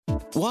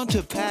Want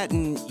to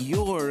patent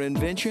your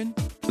invention?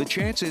 The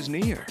chance is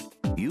near.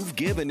 You've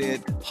given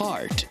it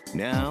heart.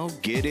 Now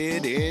get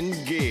it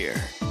in gear.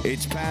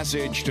 It's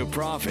Passage to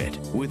Profit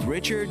with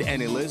Richard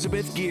and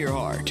Elizabeth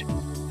Gearhart.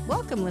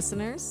 Welcome,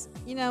 listeners.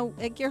 You know,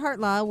 at Gearhart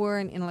Law, we're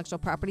an intellectual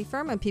property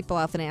firm, and people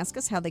often ask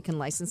us how they can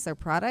license their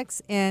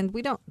products, and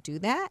we don't do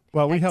that.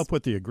 Well, we help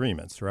with the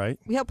agreements, right?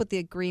 We help with the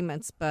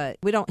agreements, but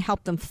we don't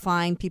help them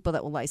find people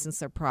that will license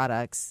their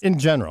products. In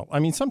general. I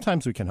mean,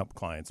 sometimes we can help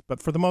clients,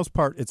 but for the most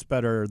part, it's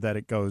better that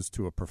it goes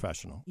to a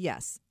professional.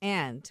 Yes,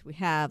 and we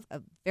have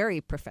a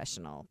very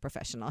professional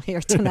here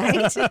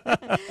tonight.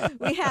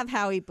 We have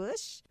Howie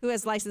Bush, who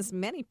has licensed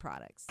many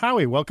products.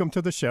 Howie, welcome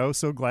to the show.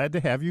 So glad to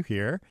have you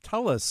here.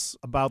 Tell us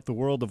about the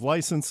world of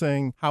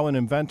licensing, how an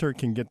inventor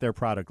can get their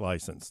product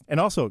licensed. And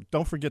also,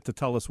 don't forget to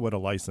tell us what a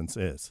license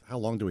is. How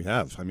long do we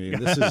have? I mean,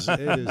 it is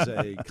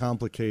a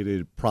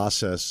complicated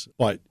process,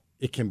 but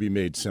it can be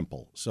made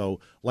simple. So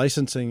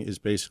licensing is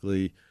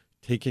basically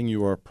taking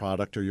your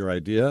product or your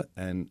idea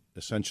and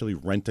essentially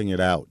renting it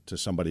out to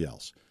somebody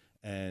else.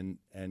 And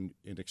in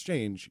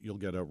exchange, you'll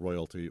get a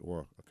royalty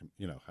or,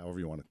 however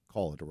you want to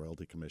call it, a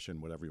royalty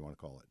commission, whatever you want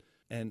to call it.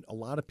 And a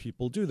lot of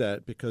people do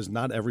that because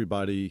not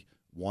everybody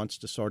wants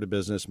to start a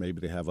business. Maybe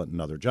they have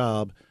another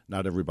job.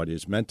 Not everybody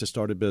is meant to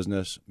start a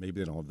business. Maybe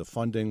they don't have the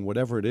funding.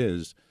 Whatever it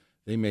is,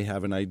 they may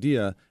have an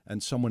idea,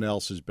 and someone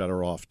else is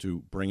better off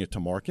to bring it to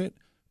market,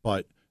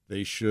 but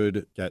they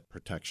should get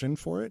protection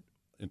for it.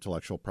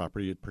 Intellectual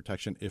property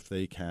protection if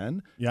they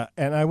can. Yeah,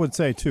 and I would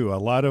say, too, a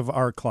lot of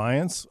our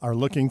clients are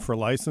looking for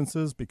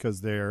licenses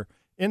because they're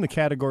in the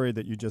category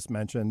that you just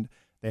mentioned.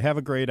 They have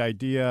a great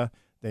idea.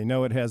 They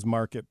know it has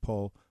market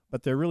pull,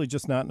 but they're really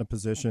just not in a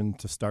position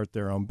to start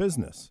their own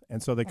business.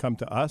 And so they come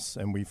to us,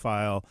 and we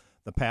file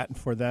the patent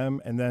for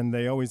them, and then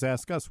they always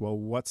ask us, well,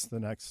 what's the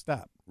next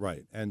step?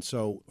 Right. And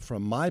so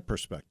from my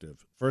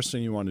perspective, first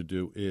thing you want to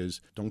do is,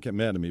 don't get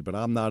mad at me, but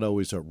I'm not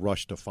always a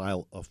rush to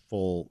file a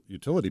full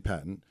utility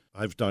patent.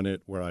 I've done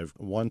it where I've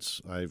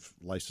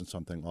licensed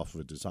something off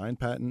of a design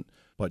patent,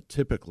 but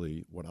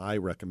typically what I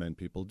recommend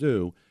people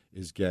do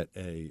is get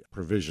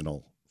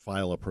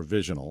file a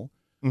provisional,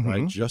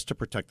 right, just to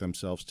protect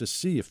themselves, to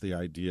see if the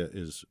idea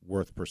is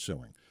worth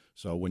pursuing.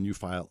 So when you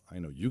file, I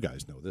know you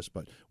guys know this,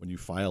 but when you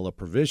file a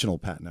provisional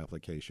patent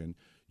application,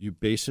 you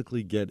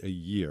basically get a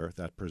year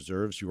that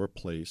preserves your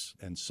place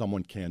and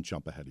someone can't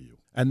jump ahead of you.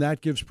 And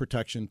that gives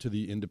protection to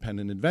the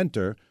independent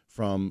inventor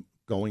from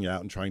going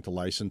out and trying to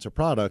license a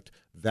product.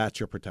 That's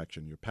your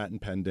protection. Your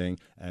patent pending,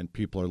 and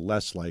people are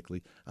less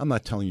likely. I'm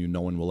not telling you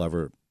no one will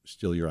ever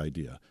steal your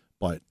idea,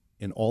 but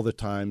in all the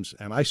times,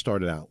 and I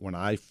started out when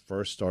I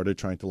first started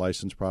trying to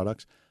license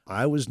products,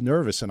 I was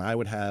nervous, and I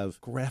would have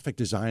graphic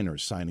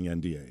designers signing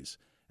NDAs.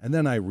 And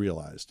then I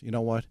realized, you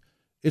know what?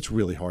 It's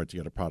really hard to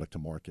get a product to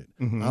market.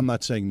 I'm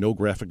not saying no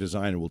graphic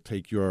designer will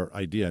take your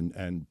idea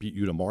and beat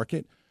you to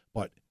market,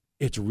 but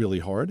it's really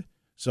hard.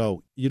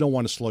 So you don't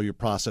want to slow your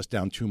process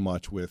down too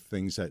much with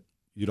things that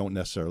you don't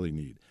necessarily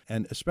need.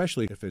 And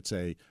especially if it's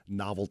a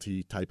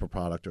novelty type of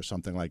product or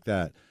something like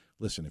that.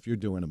 Listen, if you're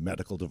doing a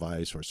medical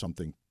device or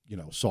something,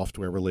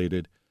 software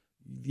related,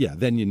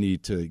 then you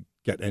need to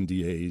get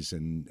NDAs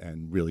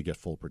and really get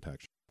full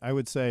protection. I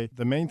would say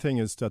the main thing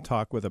is to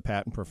talk with a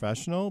patent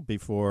professional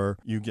before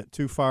you get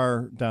too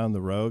far down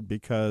the road,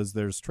 because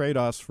there's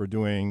trade-offs for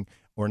doing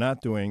or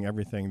not doing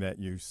everything that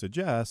you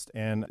suggest,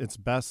 and it's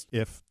best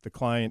if the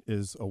client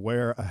is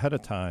aware ahead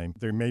of time.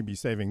 They may be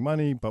saving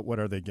money, but what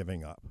are they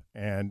giving up?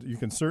 And you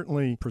can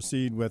certainly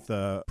proceed with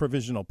a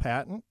provisional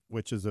patent,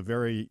 which is a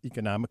very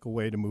economical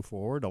way to move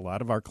forward. A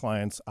lot of our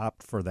clients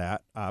opt for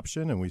that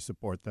option, and we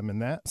support them in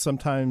that.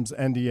 Sometimes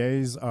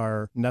NDAs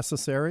are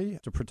necessary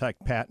to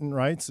protect patent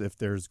rights if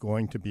there's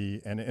going to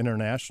be an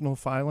international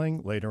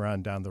filing later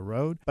on down the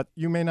road, but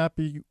you may not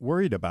be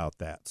worried about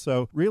that.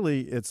 So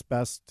really, it's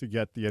best to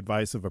get the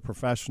advice of a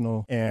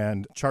professional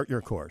and chart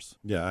your course.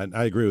 Yeah, and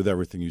I agree with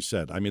everything you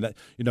said. I mean,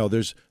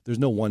 there's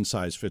no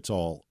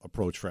one-size-fits-all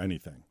approach for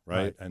anything,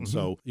 right? And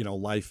so,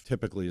 life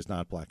typically is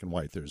not black and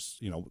white. There's,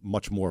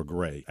 much more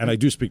gray. And I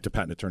do speak to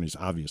patent attorneys,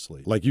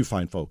 obviously, like you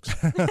fine folks.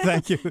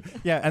 Thank you.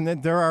 Yeah, and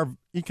then there are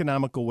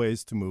economical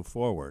ways to move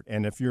forward.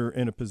 And if you're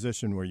in a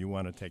position where you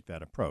want to take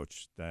that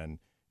approach, then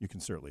you can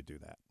certainly do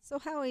that. So,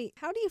 Howie,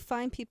 how do you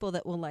find people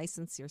that will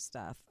license your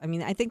stuff? I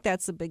mean, I think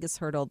that's the biggest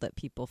hurdle that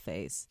people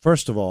face.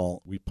 First of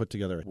all, we put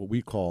together what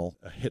we call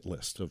a hit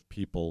list of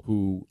people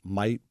who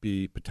might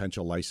be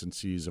potential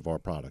licensees of our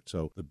product.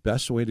 So the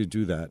best way to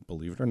do that,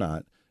 believe it or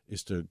not,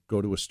 is to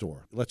go to a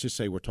store. Let's just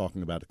say we're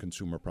talking about a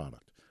consumer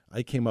product.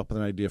 I came up with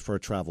an idea for a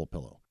travel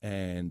pillow.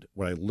 And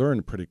what I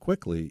learned pretty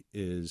quickly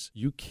is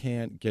you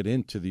can't get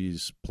into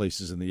these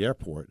places in the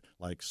airport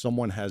like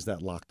someone has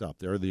that locked up.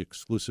 They're the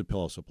exclusive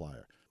pillow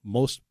supplier.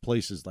 Most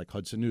places like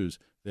Hudson News,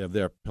 they have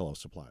their pillow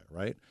supplier,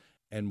 right?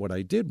 And what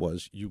I did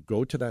was you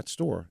go to that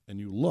store and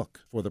you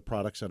look for the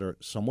products that are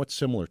somewhat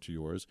similar to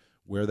yours,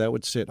 where that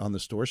would sit on the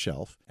store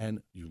shelf,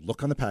 and you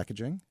look on the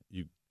packaging,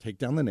 you take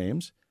down the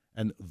names,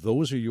 and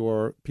those are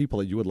your people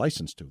that you would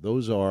license to.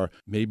 Those are,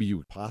 maybe you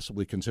would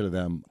possibly consider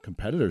them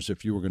competitors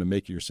if you were going to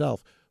make it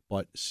yourself,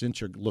 But since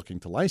you're looking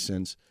to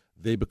license,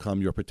 they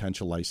become your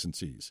potential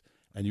licensees.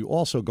 And you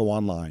also go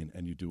online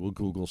and you do a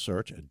Google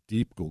search, a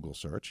deep Google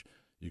search.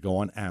 You go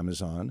on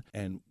Amazon,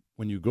 and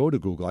when you go to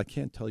Google, I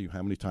can't tell you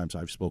how many times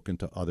I've spoken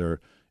to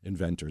other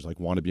inventors, like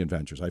wannabe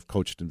inventors. I've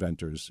coached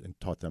inventors and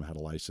taught them how to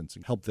license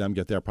and help them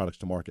get their products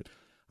to market.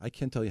 I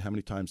can't tell you how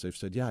many times they've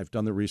said, yeah, I've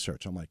done the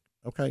research. I'm like,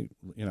 okay,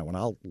 and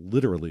I'll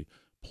literally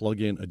plug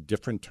in a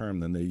different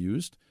term than they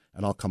used,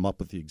 and I'll come up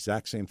with the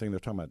exact same thing they're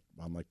talking about.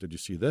 I'm like, did you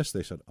see this?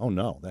 They said, oh,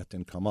 no, that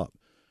didn't come up.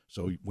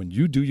 So when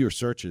you do your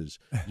searches,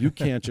 you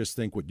can't just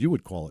think what you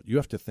would call it. You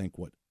have to think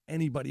what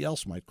anybody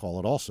else might call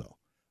it also.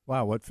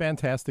 Wow, what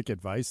fantastic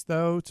advice,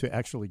 though, to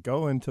actually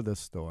go into the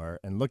store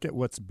and look at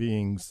what's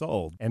being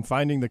sold and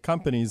finding the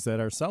companies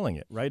that are selling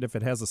it, right? If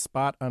it has a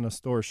spot on a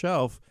store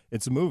shelf,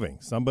 it's moving.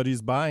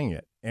 Somebody's buying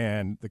it,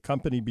 and the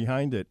company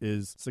behind it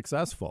is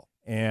successful.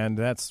 And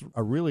that's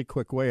a really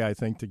quick way, I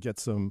think, to get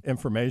some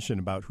information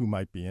about who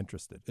might be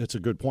interested. It's a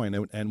good point.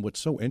 And what's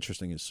so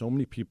interesting is so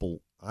many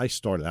people, I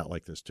started out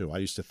like this too. I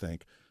used to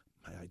think,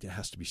 my idea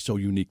has to be so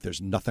unique.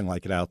 There's nothing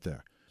like it out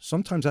there.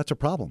 Sometimes that's a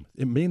problem.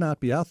 It may not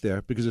be out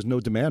there because there's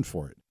no demand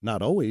for it.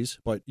 Not always,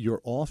 but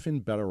you're often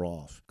better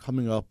off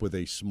coming up with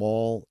a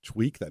small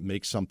tweak that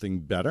makes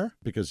something better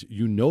because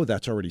you know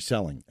that's already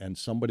selling. And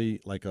somebody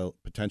like a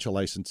potential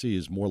licensee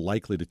is more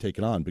likely to take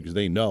it on because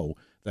they know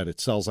that it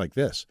sells like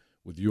this.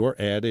 With your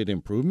added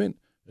improvement,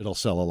 it'll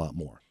sell a lot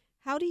more.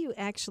 How do you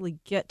actually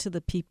get to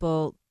the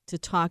people to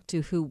talk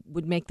to who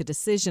would make the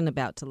decision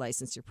about to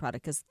license your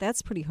product? Because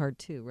that's pretty hard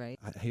too, right?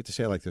 I hate to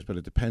say it like this, but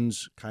it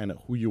depends kind of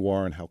who you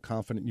are and how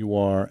confident you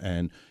are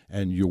and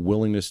your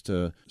willingness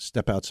to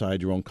step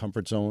outside your own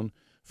comfort zone.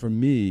 For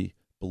me,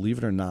 believe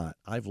it or not,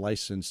 I've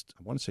licensed,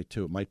 I want to say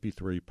 2, it might be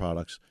 3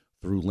 products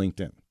through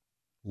LinkedIn.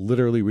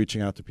 Literally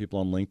reaching out to people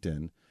on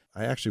LinkedIn.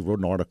 I actually wrote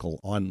an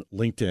article on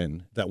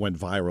LinkedIn that went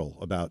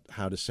viral about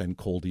how to send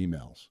cold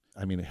emails.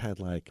 I mean, it had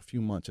like a few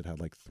months, it had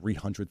like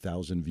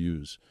 300,000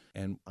 views.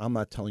 And I'm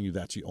not telling you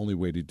that's the only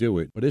way to do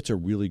it, but it's a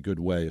really good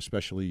way,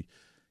 especially,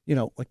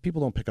 like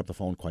people don't pick up the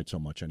phone quite so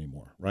much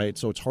anymore, right?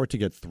 So it's hard to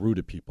get through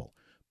to people.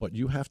 But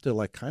you have to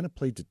like kind of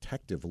play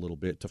detective a little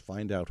bit to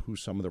find out who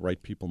some of the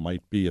right people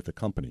might be at the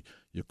company.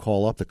 You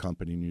call up the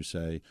company and you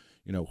say,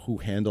 who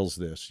handles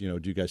this? Do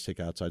you guys take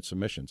outside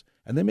submissions?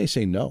 And they may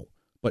say no.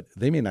 But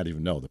they may not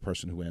even know the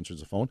person who answers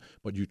the phone,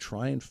 but you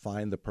try and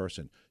find the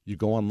person. You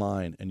go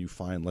online and you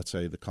find, let's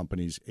say, the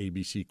company's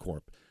ABC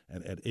Corp.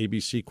 And at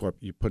ABC Corp,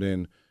 you put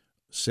in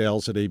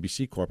sales at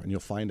ABC Corp, and you'll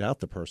find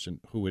out the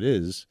person who it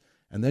is.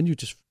 And then you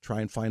just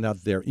try and find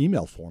out their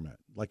email format.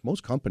 Like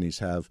most companies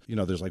have,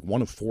 there's like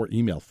one of 4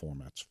 email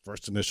formats,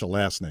 first initial,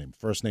 last name,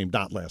 first name,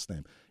 dot, last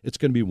name. It's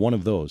going to be one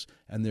of those.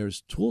 And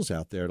there's tools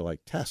out there to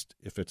like test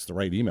if it's the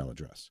right email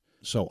address.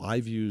 So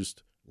I've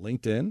used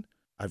LinkedIn.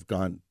 I've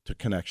gone to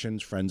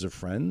connections, friends of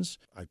friends.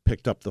 I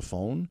picked up the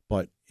phone.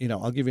 But,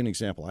 I'll give you an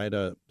example. I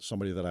had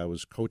somebody that I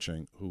was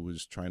coaching who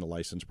was trying to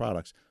license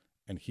products,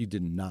 and he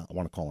did not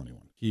want to call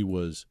anyone. He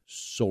was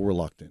so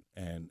reluctant.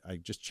 And I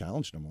just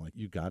challenged him. I'm like,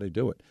 you got to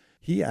do it.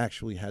 He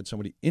actually had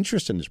somebody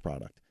interested in his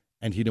product,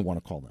 and he didn't want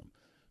to call them.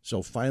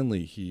 So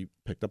finally, he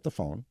picked up the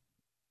phone.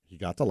 He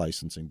got the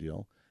licensing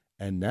deal.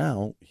 And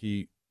now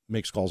he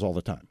makes calls all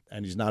the time,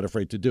 and he's not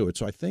afraid to do it.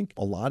 So I think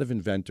a lot of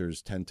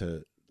inventors tend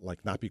to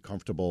not be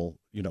comfortable,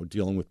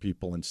 dealing with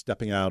people and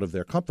stepping out of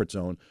their comfort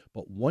zone.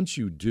 But once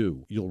you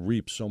do, you'll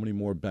reap so many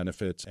more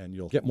benefits and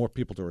you'll get more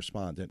people to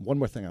respond. And one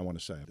more thing I want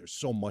to say, there's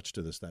so much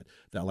to this that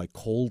like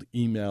cold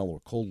email or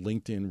cold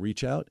LinkedIn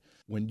reach out.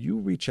 When you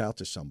reach out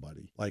to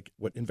somebody, like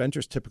what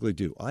inventors typically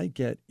do, I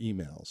get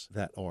emails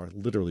that are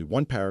literally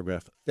 1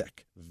 paragraph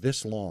thick,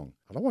 this long.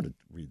 I don't want to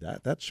read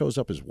that. That shows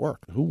up as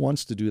work. Who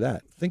wants to do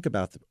that? Think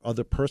about the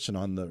other person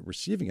on the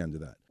receiving end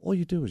of that. All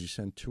you do is you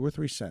send 2 or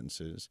 3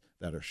 sentences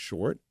that are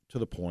short, to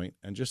the point,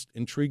 and just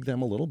intrigue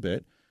them a little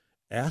bit.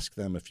 Ask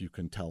them if you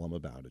can tell them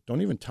about it.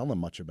 Don't even tell them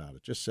much about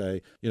it. Just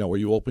say, are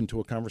you open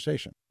to a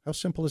conversation? How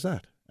simple is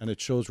that? And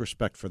it shows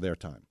respect for their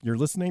time. You're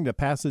listening to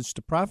Passage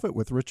to Profit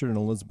with Richard and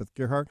Elizabeth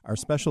Gearhart. Our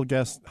special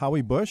guest,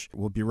 Howie Bush.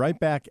 We'll be right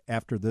back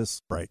after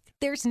this break.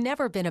 There's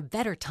never been a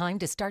better time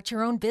to start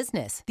your own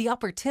business. The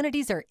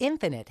opportunities are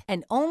infinite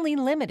and only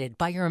limited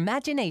by your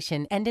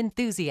imagination and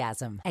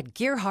enthusiasm. At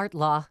Gearhart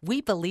Law,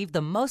 we believe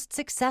the most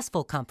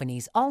successful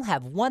companies all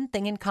have one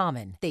thing in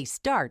common. They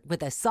start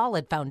with a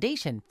solid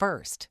foundation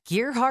first.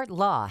 Gearhart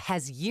Law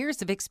has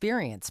years of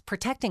experience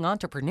protecting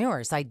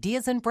entrepreneurs'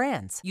 ideas and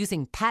brands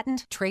using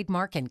patent,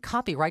 trademark, and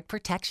copyright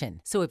protection.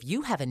 So if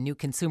you have a new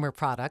consumer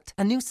product,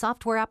 a new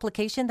software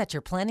application that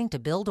you're planning to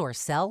build or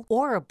sell,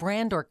 or a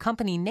brand or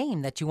company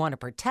name that you want to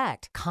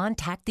protect,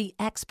 contact the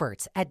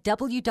experts at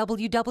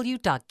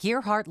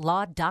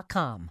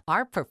www.gearhartlaw.com.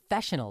 Our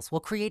professionals will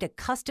create a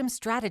custom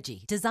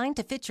strategy designed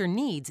to fit your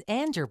needs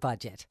and your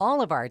budget.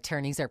 All of our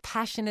attorneys are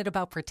passionate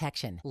about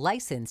protection,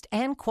 licensed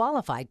and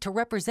qualified to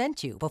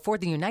represent you before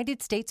the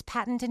United States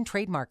Patent and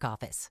Trademark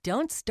Office.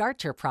 Don't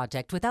start your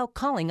project without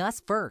calling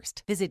us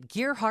first. Visit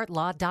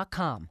gearhartlaw.com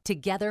GearHeartLaw.com.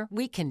 Together,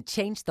 we can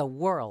change the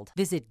world.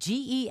 Visit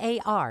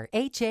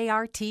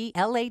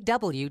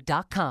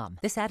GearHeartLaw.com.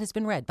 This ad has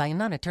been read by a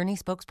non-attorney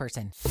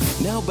spokesperson.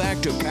 Now back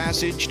to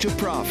Passage to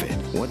Profit.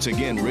 Once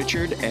again,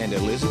 Richard and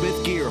Elizabeth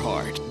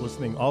Gearhart.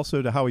 Listening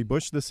also to Howie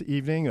Bush this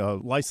evening, a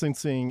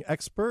licensing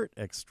expert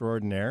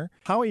extraordinaire.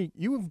 Howie,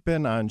 you have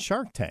been on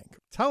Shark Tank.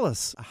 Tell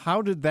us,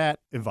 how did that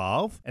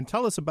evolve? And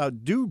tell us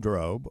about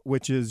Doodrobe,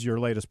 which is your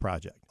latest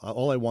project.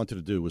 All I wanted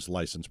to do was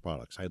license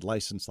products. I had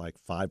licensed like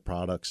 5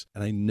 products,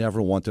 and I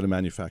never wanted to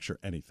manufacture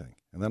anything.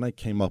 And then I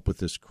came up with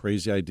this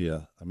crazy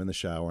idea. I'm in the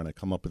shower, and I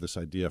come up with this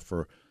idea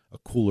for a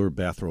cooler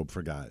bathrobe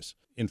for guys.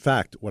 In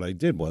fact, what I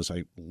did was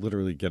I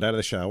literally get out of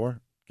the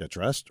shower, get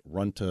dressed,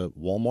 run to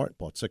Walmart,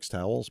 bought 6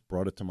 towels,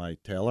 brought it to my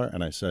tailor,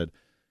 and I said,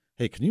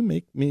 hey, can you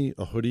make me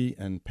a hoodie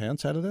and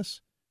pants out of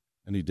this?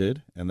 And he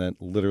did. And then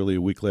literally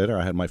a week later,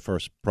 I had my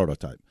first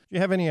prototype. Do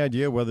you have any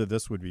idea whether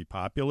this would be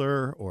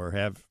popular or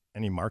have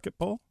any market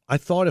pull? I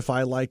thought if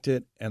I liked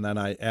it, and then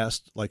I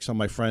asked like some of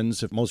my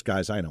friends, if most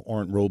guys I know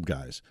aren't robe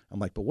guys, I'm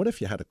like, but what if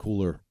you had a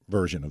cooler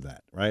version of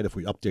that, right? If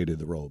we updated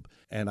the robe.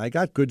 And I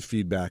got good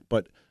feedback,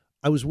 but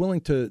I was willing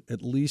to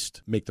at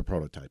least make the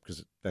prototype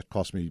because that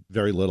cost me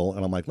very little.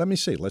 And I'm like, let me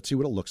see. Let's see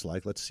what it looks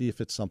like. Let's see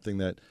if it's something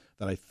that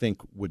I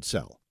think would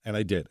sell. And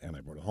I did. And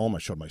I brought it home. I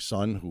showed my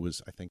son, who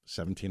was, I think,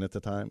 17 at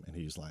the time. And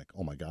he's like,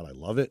 oh, my God, I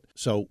love it.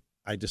 So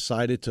I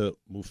decided to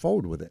move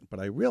forward with it. But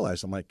I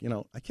realized, I'm like,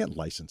 I can't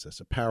license this.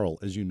 Apparel,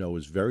 as you know,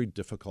 is very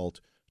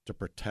difficult to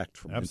protect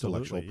from an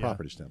intellectual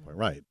property standpoint.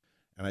 Right.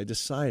 And I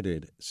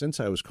decided, since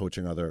I was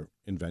coaching other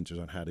inventors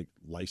on how to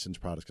license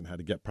products and how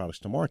to get products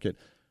to market,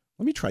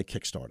 let me try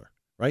Kickstarter,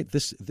 right?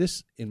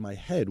 This in my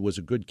head was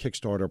a good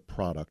Kickstarter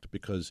product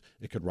because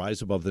it could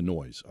rise above the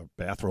noise. A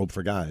bathrobe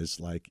for guys,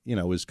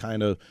 is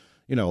kind of,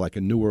 like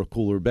a newer,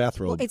 cooler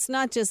bathrobe. Well, it's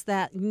not just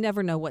that. You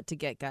never know what to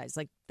get, guys.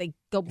 Like, they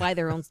go buy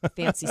their own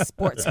fancy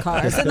sports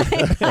cars and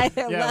they buy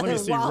their leather let me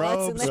see,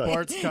 wallets. robe,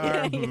 sports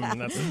car. Yeah.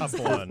 That's a tough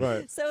one.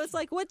 Right. So it's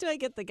like, what do I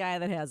get the guy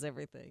that has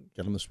everything?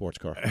 Get him the sports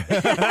car. and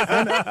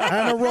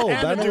a robe.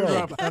 And a the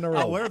robe. And a robe.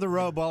 I'll wear the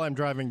robe while I'm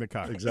driving the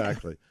car.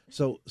 Exactly.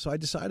 So I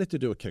decided to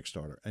do a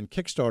Kickstarter. And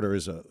Kickstarter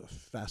is a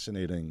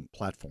fascinating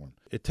platform.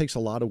 It takes a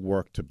lot of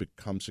work to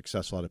become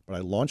successful at it. But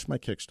I launched my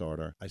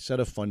Kickstarter. I set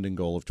a funding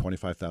goal of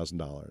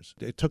 $25,000.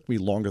 It took me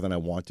longer than I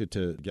wanted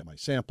to get my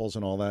samples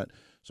and all that.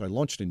 So I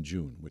launched in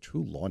June, which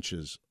who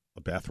launches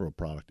a bathrobe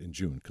product in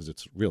June? Because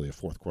it's really a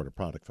fourth quarter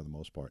product for the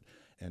most part.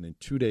 And in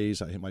 2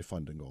 days, I hit my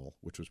funding goal,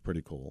 which was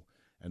pretty cool.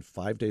 And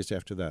 5 days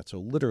after that, so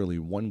literally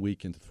 1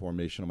 week into the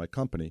formation of my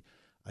company,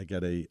 I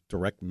get a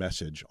direct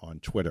message on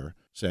Twitter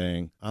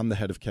saying, I'm the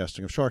head of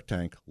casting of Shark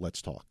Tank.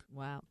 Let's talk.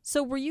 Wow.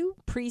 So were you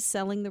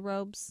pre-selling the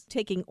robes,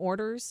 taking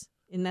orders?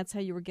 And that's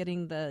how you were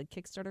getting the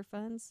Kickstarter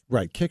funds?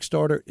 Right.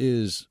 Kickstarter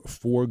is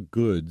for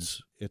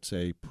goods. It's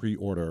a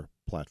pre-order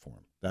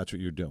platform. That's what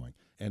you're doing.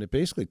 And it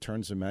basically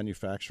turns the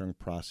manufacturing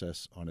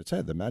process on its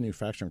head. The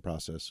manufacturing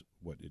process,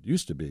 what it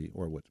used to be,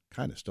 or what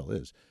kind of still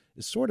is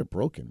sort of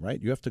broken,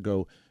 right? You have to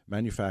go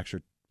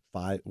manufacture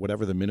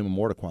whatever the minimum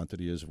order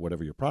quantity is of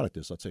whatever your product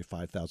is. Let's say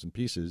 5,000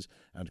 pieces,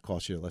 and it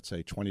costs you, let's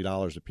say,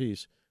 $20 a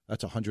piece.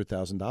 That's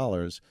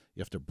 $100,000.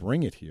 You have to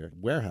bring it here,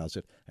 warehouse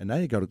it, and now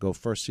you got to go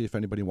first see if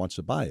anybody wants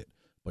to buy it.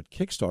 But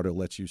Kickstarter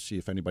lets you see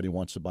if anybody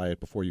wants to buy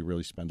it before you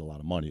really spend a lot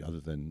of money other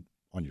than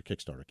on your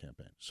Kickstarter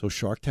campaign. So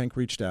Shark Tank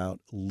reached out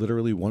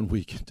literally 1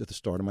 week into the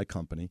start of my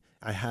company.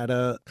 I had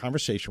a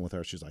conversation with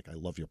her. She's like, I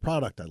love your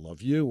product. I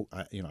love you.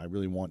 I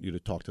really want you to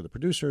talk to the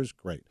producers.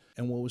 Great.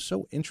 And what was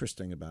so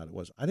interesting about it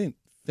was I didn't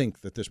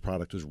think that this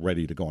product was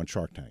ready to go on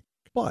Shark Tank.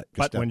 But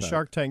when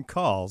Shark Tank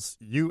calls,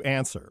 you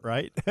answer,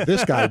 right?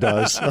 This guy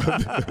does.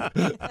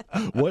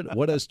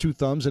 What has 2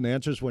 thumbs and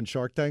answers when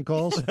Shark Tank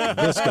calls?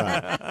 This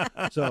guy.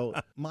 So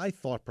my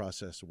thought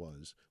process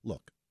was,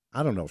 look,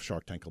 I don't know if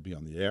Shark Tank will be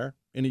on the air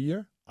in a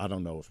year. I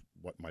don't know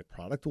what my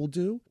product will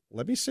do.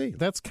 Let me see.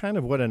 That's kind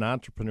of what an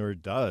entrepreneur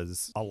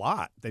does a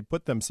lot. They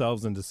put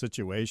themselves into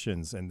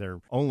situations and they're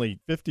only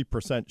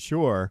 50%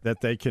 sure that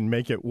they can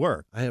make it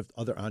work. I have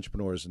other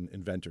entrepreneurs and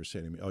inventors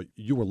say to me, oh,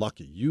 you were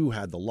lucky. You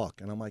had the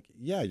luck. And I'm like,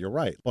 yeah, you're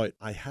right. But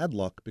I had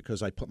luck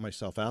because I put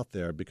myself out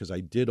there because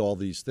I did all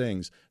these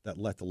things that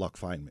let the luck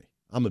find me.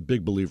 I'm a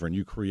big believer in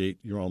you create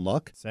your own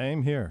luck.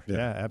 Same here. Yeah,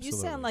 absolutely.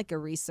 You sound like a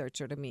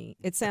researcher to me.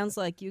 It sounds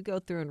like you go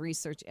through and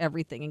research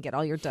everything and get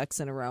all your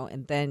ducks in a row,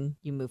 and then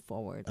you move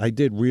forward. I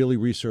did really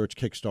research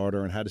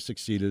Kickstarter and how to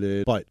succeed at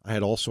it, but I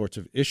had all sorts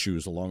of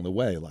issues along the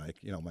way. Like,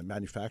 my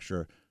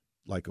manufacturer,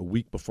 like a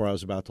week before I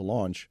was about to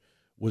launch,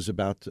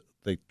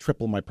 they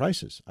tripled my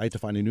prices. I had to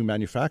find a new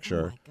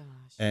manufacturer. Oh my gosh.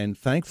 And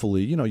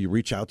thankfully, you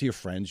reach out to your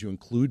friends, you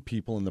include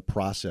people in the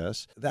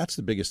process. That's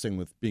the biggest thing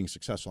with being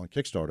successful on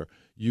Kickstarter.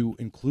 You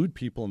include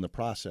people in the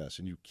process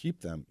and you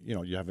keep them,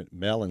 you have a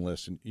mailing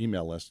list and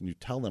email list and you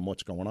tell them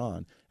what's going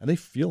on and they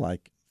feel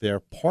like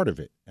they're part of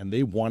it and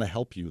they want to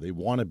help you. They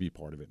want to be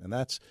part of it. And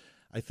that's,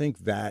 I think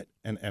that,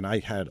 and I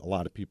had a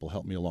lot of people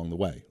help me along the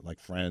way, like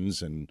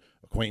friends and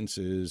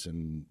acquaintances,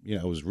 and,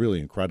 it was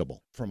really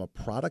incredible. From a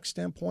product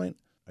standpoint,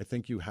 I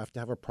think you have to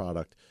have a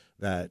product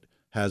that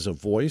has a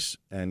voice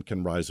and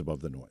can rise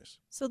above the noise.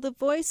 So the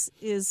voice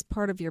is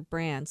part of your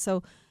brand.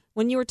 So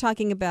when you were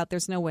talking about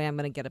there's no way I'm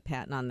going to get a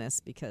patent on this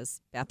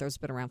because bathrobes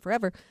have been around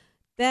forever,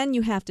 then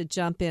you have to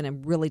jump in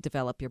and really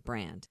develop your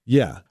brand.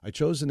 Yeah, I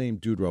chose the name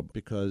Dude Robe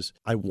because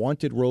I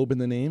wanted robe in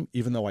the name,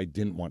 even though I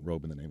didn't want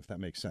robe in the name, if that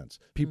makes sense.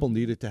 People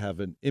needed to have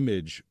an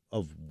image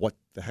of what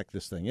the heck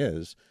this thing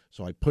is,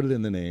 so I put it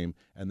in the name,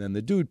 and then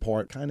the dude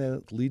part kind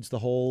of leads the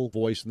whole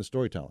voice and the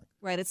storytelling.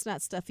 Right, it's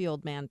not stuffy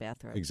old man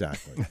bathrobe.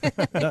 Exactly.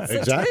 It's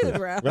exactly. a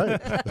dude robe. Right.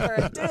 Or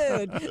a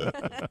dude.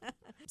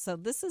 So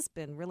this has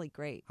been really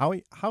great.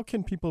 Howie, how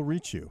can people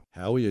reach you?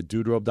 Howie at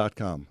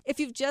duderobe.com. If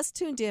you've just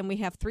tuned in, we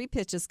have 3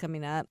 pitches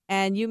coming up,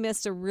 and you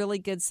missed a really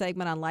good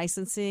segment on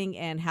licensing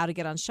and how to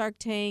get on Shark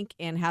Tank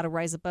and how to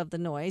rise above the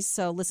noise.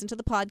 So listen to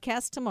the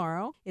podcast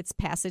tomorrow. It's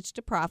Passage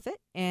to Profit,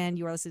 and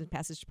you are listening to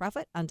Passage to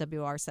Profit on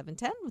WR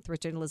 710 with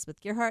Richard and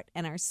Elizabeth Gearhart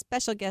and our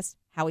special guest,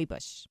 Howie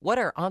Bush. What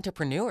are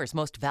entrepreneurs'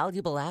 most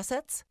valuable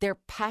assets? Their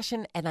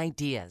passion and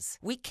ideas.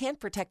 We can't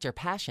protect your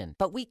passion,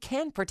 but we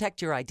can protect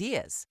your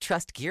ideas.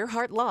 Trust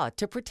Gearhart Law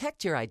to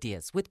protect your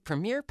ideas with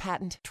premier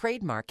patent,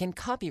 trademark, and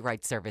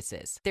copyright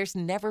services. There's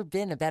never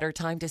been a better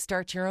time to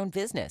start your own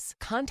business.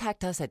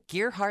 Contact us at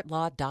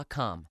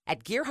GearhartLaw.com.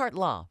 At Gearhart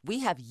Law, we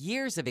have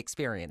years of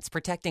experience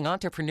protecting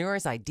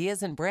entrepreneurs'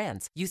 ideas and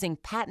brands using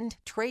patent,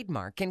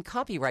 trademark, and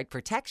copyright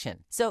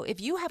protection. So if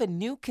you have a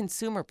new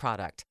consumer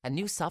product, a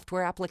new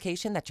software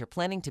application that you're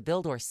planning to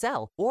build or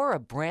sell, or a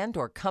brand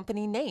or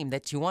company name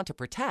that you want to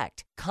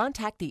protect,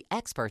 contact the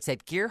experts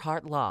at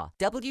Gearhart Law.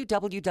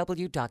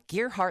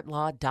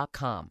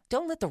 www.gearhartlaw.com.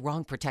 Don't let the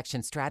wrong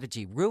protection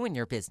strategy ruin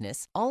your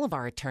business. All of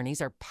our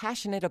attorneys are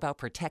passionate about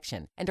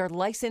protection and are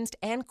licensed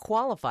and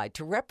qualified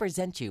to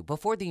represent you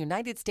before the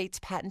United States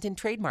Patent and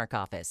Trademark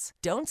Office.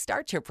 Don't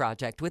start your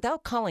project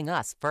without calling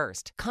us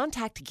first.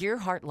 Contact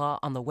Gearhart Law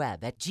on the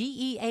web at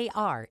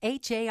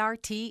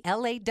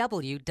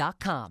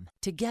GearhartLaw.com.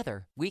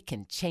 Together, we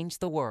can change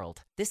the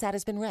world. This ad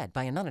has been read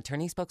by a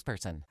non-attorney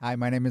spokesperson. Hi,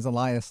 my name is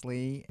Elias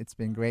Lee. It's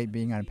been great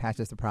being on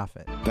Passage to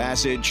Profit.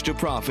 Passage to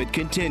Profit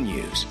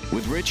continues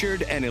with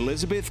Richard and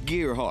Elizabeth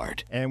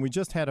Gearhart. And we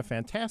just had a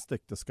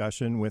fantastic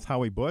discussion with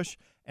Howie Bush,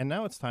 and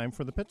now it's time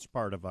for the pitch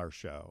part of our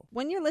show.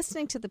 When you're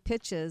listening to the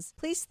pitches,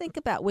 please think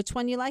about which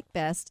one you like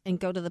best and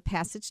go to the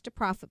Passage to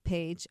Profit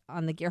page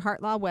on the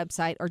Gearhart Law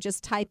website, or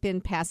just type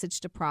in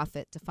Passage to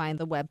Profit to find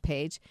the web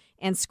page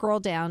and scroll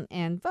down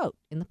and vote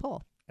in the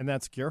poll. And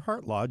that's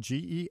Gearhart Law,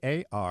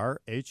 GearhartLaw.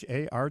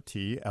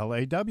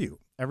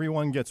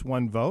 Everyone gets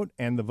one vote,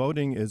 and the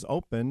voting is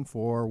open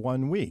for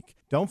 1 week.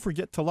 Don't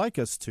forget to like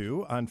us,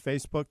 too, on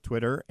Facebook,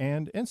 Twitter,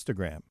 and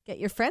Instagram. Get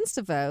your friends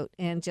to vote,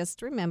 and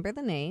just remember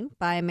the name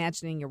by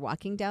imagining you're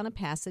walking down a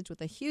passage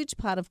with a huge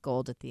pot of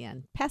gold at the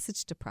end.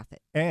 Passage to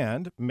Profit.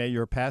 And may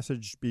your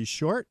passage be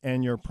short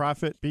and your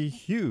profit be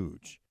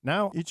huge.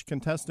 Now, each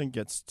contestant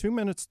gets 2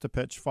 minutes to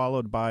pitch,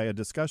 followed by a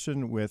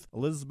discussion with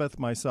Elizabeth,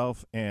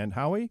 myself, and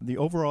Howie. The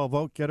overall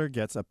vote getter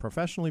gets a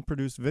professionally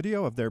produced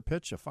video of their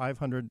pitch, a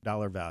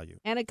 $500 value.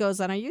 And it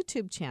goes on our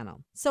YouTube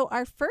channel. So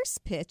our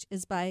first pitch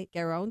is by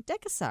Garon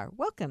Dekasar.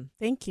 Welcome.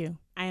 Thank you.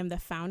 I am the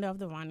founder of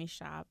the Ronnie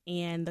Shop,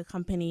 and the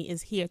company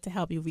is here to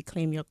help you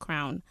reclaim your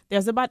crown.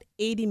 There's about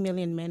 80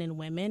 million men and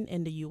women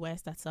in the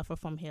U.S. that suffer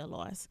from hair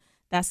loss.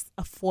 That's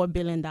a $4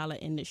 billion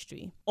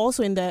industry.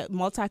 Also, in the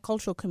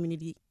multicultural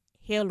community,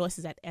 hair loss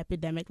is at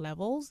epidemic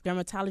levels.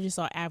 Dermatologists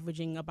are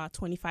averaging about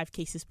 25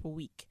 cases per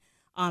week.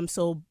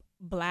 So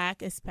Black,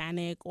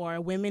 Hispanic,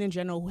 or women in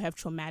general who have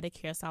traumatic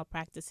hairstyle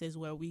practices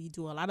where we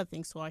do a lot of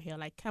things to our hair,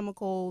 like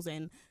chemicals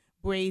and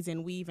braids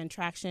and weave and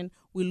traction,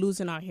 we're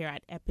losing our hair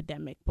at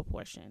epidemic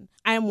proportion.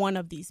 I am one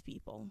of these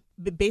people.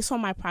 But based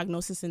on my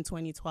prognosis in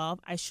 2012,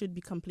 I should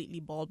be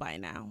completely bald by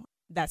now.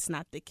 That's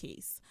not the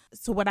case.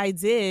 So what I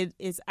did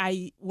is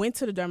I went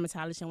to the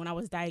dermatologist, and when I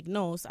was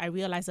diagnosed, I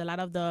realized a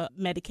lot of the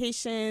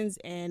medications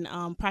and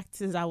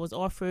practices I was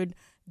offered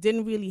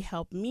didn't really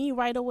help me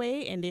right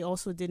away, and they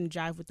also didn't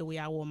jive with the way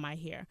I wore my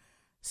hair.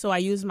 So I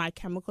used my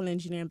chemical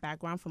engineering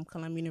background from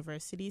Columbia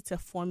University to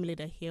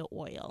formulate a hair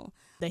oil.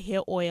 The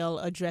hair oil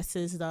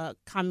addresses the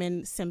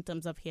common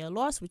symptoms of hair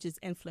loss, which is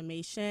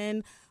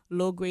inflammation,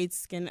 low-grade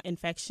skin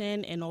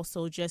infection, and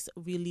also just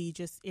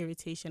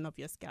irritation of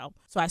your scalp.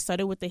 So I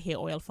started with the hair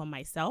oil for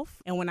myself.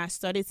 And when I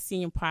started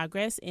seeing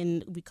progress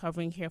in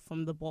recovering hair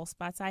from the bald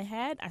spots I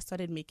had, I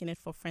started making it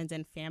for friends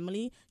and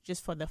family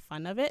just for the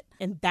fun of it.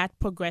 And that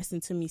progressed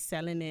into me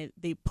selling it.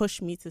 They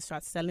pushed me to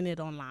start selling it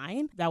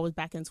online. That was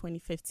back in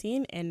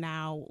 2015. And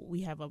now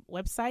we have a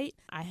website.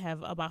 I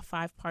have about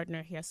 5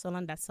 partner hair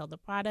salons that sell the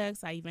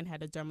products. I even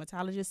had a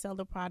dermatologist sell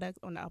the product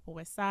on the Upper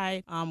West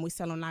Side. We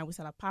sell online. We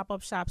sell a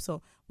pop-up shop.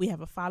 So we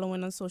have a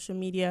following on social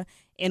media,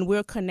 and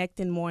we're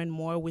connecting more and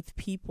more with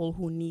people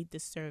who need the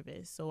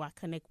service. So I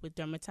connect with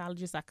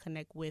dermatologists, I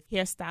connect with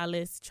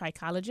hairstylists,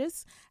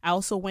 trichologists. I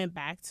also went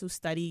back to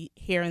study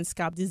hair and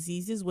scalp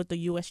diseases with the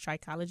U.S.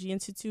 Trichology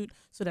Institute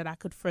so that I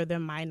could further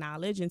my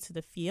knowledge into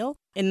the field.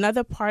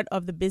 Another part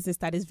of the business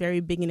that is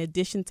very big, in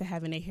addition to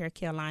having a hair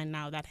care line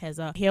now that has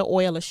a hair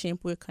oil, a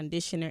shampoo, a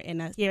conditioner,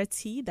 and a hair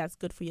tea that's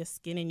good for your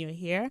skin and your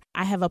hair,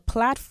 I have a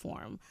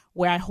platform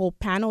where I hold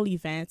panel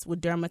events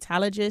with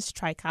dermatologists,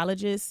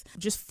 trichologists,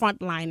 just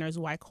frontliners,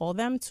 who I call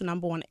them, to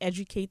number one,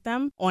 educate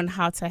them on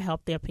how to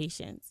help their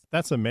patients.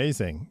 That's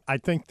amazing. I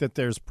think that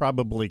there's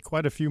probably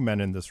quite a few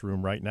men in this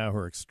room right now who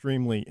are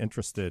extremely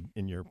interested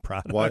in your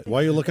product.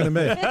 Why are you looking at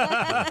me?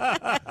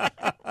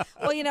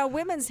 Well,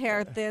 women's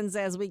hair thins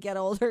as we get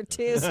older,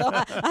 too, so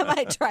I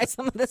might try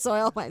some of this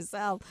oil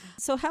myself.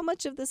 So how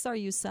much of this are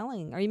you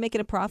selling? Are you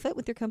making a profit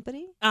with your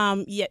company?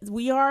 Yes,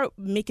 we are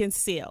making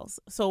sales.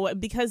 So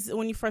because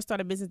when you first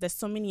start a business, there's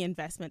so many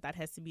investment that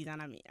has to be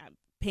done. I mean, I'm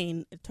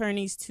paying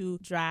attorneys to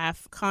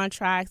draft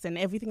contracts and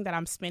everything that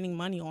I'm spending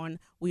money on.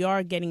 We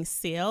are getting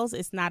sales.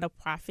 It's not a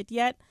profit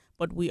yet,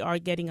 but we are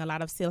getting a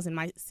lot of sales. And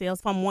my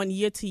sales from 1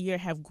 year to year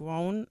have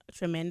grown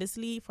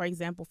tremendously. For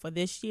example, for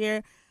this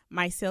year,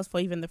 my sales for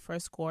even the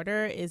first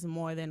quarter is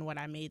more than what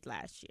I made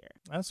last year.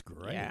 That's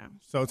great. Yeah.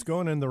 So it's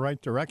going in the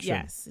right direction.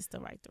 Yes, it's the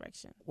right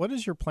direction. What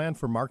is your plan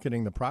for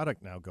marketing the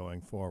product now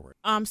going forward?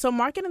 So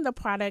marketing the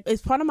product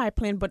is part of my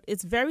plan, but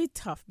it's very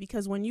tough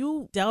because when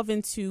you delve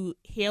into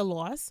hair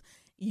loss,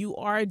 you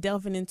are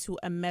delving into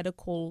a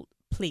medical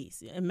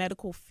place, a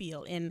medical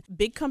field. And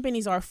big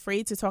companies are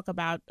afraid to talk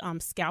about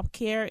scalp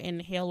care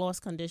and hair loss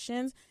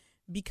conditions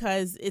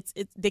because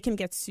they can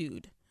get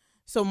sued.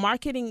 So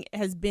marketing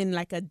has been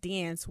like a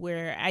dance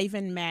where I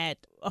even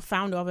met a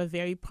founder of a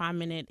very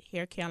prominent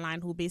hair care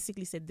line who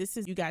basically said, this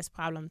is you guys'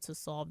 problem to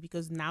solve,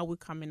 because now we're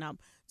coming up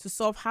to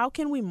solve how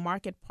can we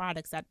market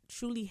products that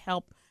truly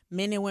help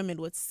men and women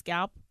with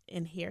scalp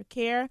and hair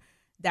care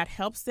that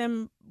helps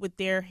them with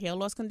their hair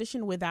loss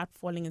condition without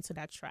falling into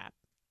that trap.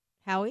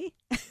 Howie?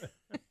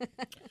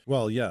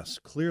 Well, yes.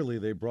 Clearly,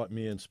 they brought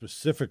me in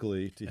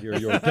specifically to hear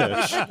your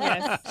pitch.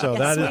 Yes. So Yes,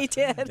 that is, we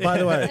did. by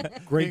the way,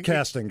 great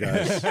casting,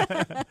 guys.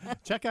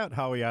 Check out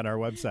Howie on our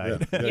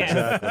website. Yeah, Yes,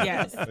 exactly.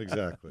 yes.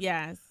 Exactly.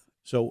 Yes.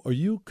 So are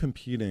you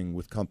competing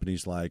with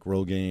companies like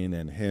Rogaine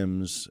and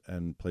Hims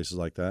and places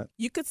like that?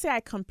 You could say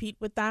I compete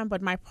with them,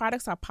 but my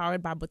products are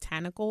powered by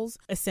botanicals,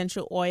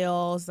 essential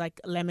oils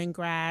like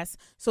lemongrass.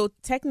 So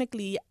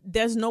technically,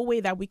 there's no way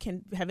that we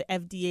can have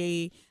an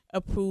FDA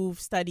approved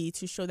study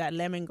to show that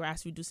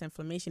lemongrass reduces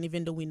inflammation,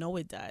 even though we know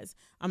it does.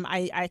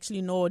 I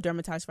actually know a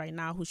dermatologist right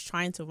now who's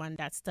trying to run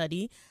that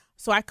study.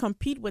 So I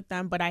compete with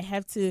them, but I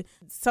have to,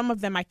 some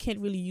of them I can't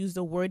really use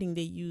the wording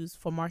they use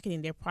for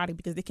marketing their product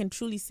because they can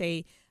truly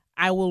say,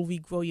 I will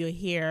regrow your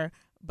hair.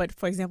 But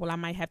for example, I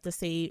might have to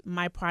say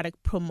my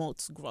product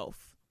promotes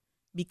growth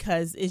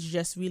because it's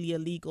just really a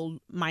legal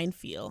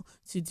minefield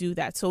to do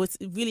that. So it's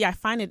really, I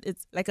find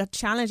it's like a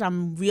challenge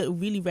I'm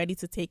really ready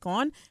to take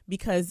on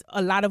because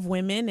a lot of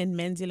women and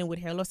men dealing with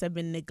hair loss have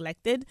been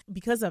neglected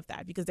because of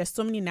that, because there's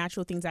so many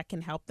natural things that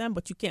can help them,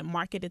 but you can't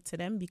market it to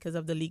them because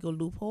of the legal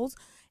loopholes.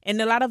 And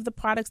a lot of the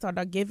products that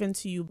are given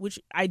to you, which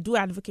I do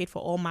advocate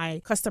for all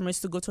my customers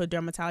to go to a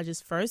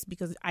dermatologist first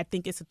because I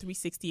think it's a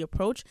 360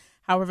 approach.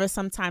 However,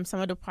 sometimes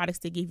some of the products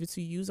they give you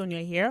to use on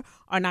your hair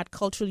are not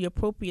culturally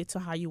appropriate to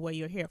how you wear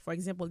your hair. For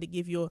example, they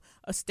give you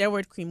a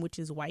steroid cream, which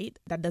is white,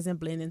 that doesn't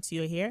blend into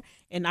your hair.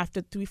 And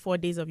after 3-4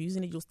 days of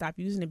using it, you'll stop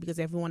using it because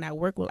everyone at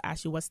work will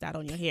ask you, what's that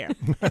on your hair?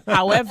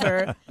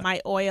 However,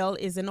 my oil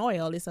is an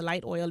oil. It's a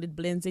light oil. It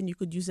blends in. You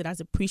could use it as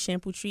a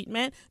pre-shampoo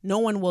treatment. No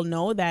one will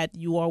know that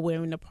you are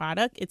wearing the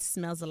product. It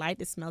smells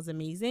light. It smells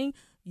amazing.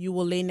 You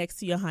will lay next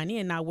to your honey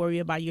and not worry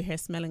about your hair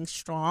smelling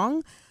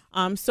strong.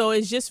 So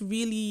it's just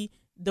really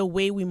the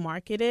way we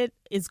market it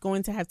is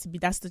going to have to be,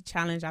 that's the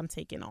challenge I'm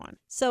taking on.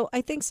 So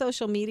I think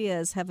social media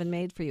is heaven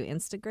made for you,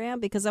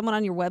 Instagram, because I went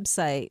on your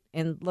website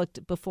and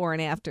looked before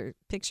and after.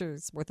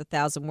 Pictures worth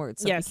 1,000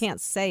 words. So Yes. if you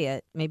can't say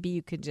it, maybe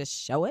you could just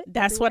show it.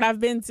 That's what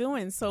I've been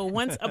doing. So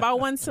about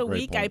once a Great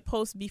week, point. I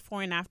post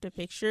before and after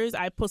pictures.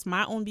 I post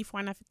my own before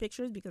and after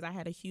pictures because I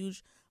had a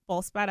huge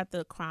bald spot at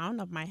the crown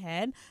of my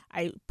head.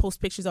 I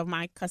post pictures of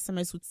my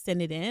customers who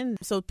send it in.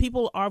 So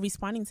people are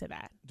responding to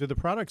that. Do the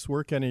products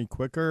work any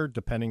quicker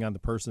depending on the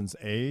person's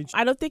age?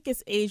 I don't think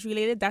it's age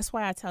related. That's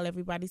why I tell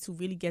everybody to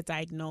really get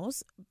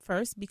diagnosed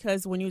first,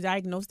 because when you're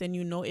diagnosed, then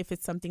you know if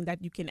it's something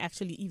that you can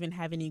actually even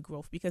have any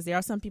growth. Because there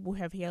are some people who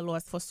have hair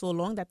loss for so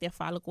long that their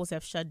follicles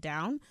have shut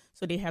down.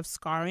 So they have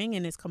scarring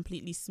and it's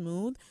completely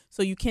smooth.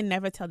 So you can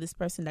never tell this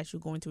person that you're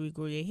going to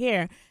regrow your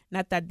hair.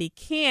 Not that they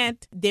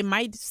can't. They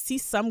might see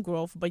some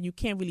growth, but you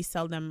can't really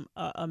sell them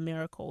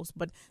miracles.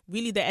 But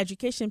really the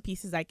education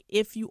piece is like,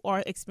 if you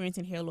are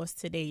experiencing hair loss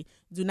today,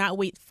 do not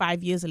wait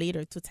 5 years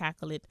later to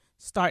tackle it.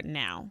 Start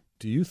now.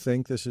 Do you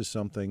think this is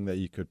something that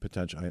you could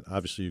potentially,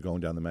 obviously you're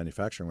going down the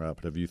manufacturing route,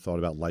 but have you thought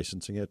about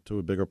licensing it to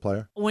a bigger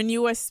player? When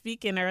you were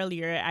speaking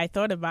earlier, I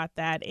thought about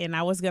that, and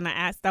I was going to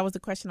ask, that was the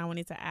question I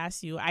wanted to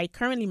ask you. I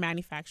currently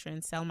manufacture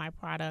and sell my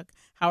product.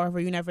 However,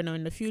 you never know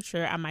in the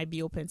future, I might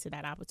be open to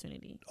that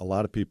opportunity. A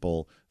lot of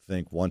people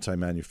think once I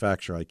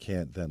manufacture, I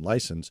can't then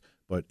license.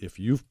 But if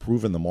you've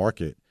proven the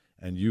market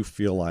and you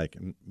feel like,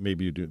 and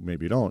maybe you do,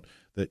 maybe you don't,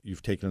 that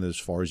you've taken it as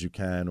far as you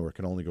can, or it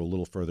can only go a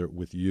little further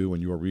with you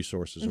and your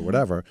resources or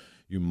whatever,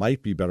 you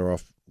might be better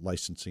off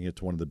licensing it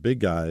to one of the big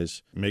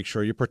guys. Make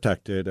sure you're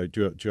protected.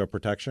 Do you have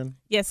protection?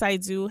 Yes, I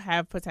do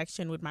have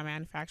protection with my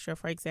manufacturer,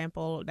 for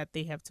example, that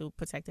they have to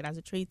protect it as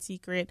a trade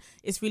secret.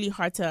 It's really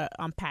hard to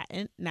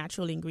patent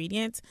natural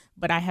ingredients,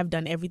 but I have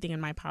done everything in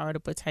my power to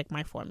protect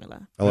my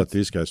formula. I'll let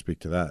these guys speak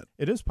to that.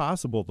 It is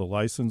possible to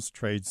license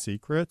trade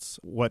secrets.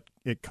 What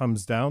it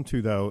comes down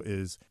to, though,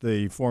 is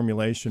the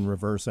formulation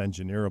reverse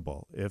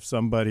engineerable. If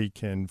somebody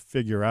can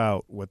figure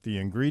out what the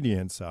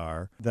ingredients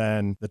are,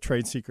 then the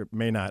trade secret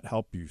may not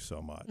help you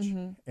so much.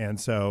 And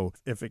so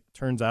if it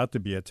turns out to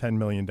be a $10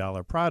 million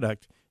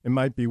product, it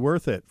might be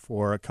worth it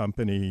for a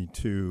company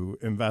to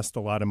invest a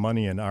lot of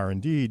money in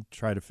R&D to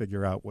try to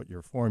figure out what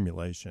your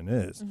formulation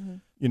is.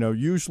 You know,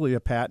 usually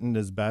a patent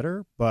is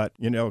better, but,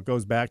 you know, it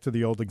goes back to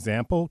the old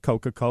example.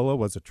 Coca-Cola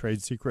was a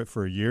trade secret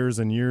for years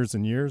and years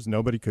and years.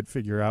 Nobody could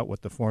figure out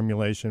what the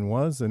formulation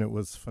was, and it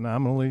was a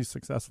phenomenally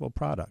successful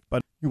product.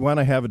 But you want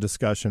to have a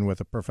discussion with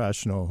a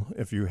professional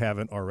if you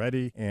haven't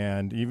already.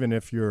 And even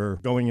if you're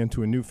going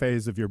into a new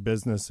phase of your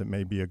business, it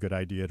may be a good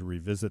idea to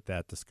revisit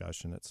that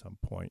discussion at some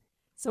point.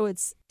 So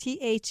it's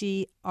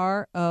TheRonnie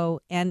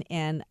SHOP.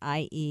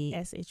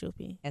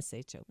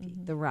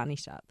 the Ronnie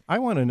Shop. I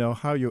want to know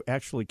how you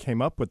actually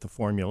came up with the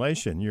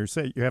formulation. You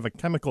say you have a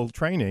chemical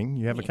training,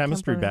 you have a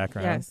chemistry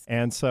background. Yes.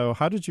 And so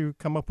how did you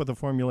come up with a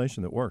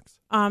formulation that works?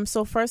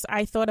 So first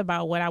I thought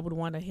about what I would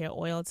want a hair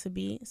oil to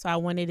be. So I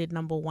wanted it,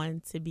 number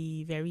one, to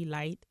be very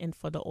light and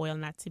for the oil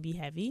not to be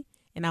heavy.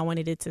 And I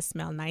wanted it to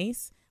smell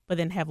nice, but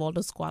then have all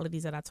those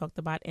qualities that I talked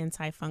about,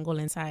 antifungal,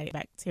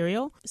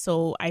 antibacterial.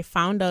 So I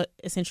found the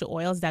essential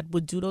oils that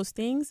would do those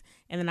things.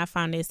 And then I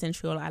found the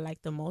essential oil I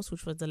liked the most,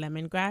 which was the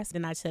lemongrass.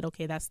 Then I said,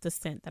 okay, that's the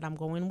scent that I'm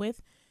going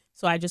with.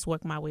 So I just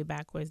worked my way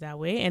backwards that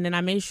way. And then I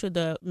made sure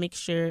the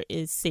mixture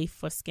is safe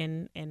for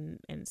skin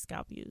and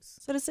scalp use.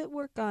 So does it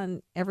work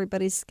on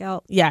everybody's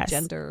scalp? Yes.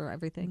 Gender,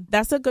 everything?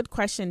 That's a good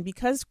question.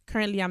 Because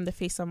currently I'm the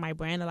face of my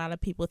brand, a lot of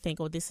people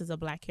think, oh, this is a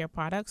black hair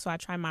product. So I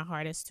try my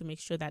hardest to make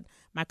sure that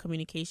my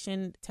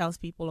communication tells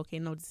people, okay,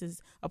 no, this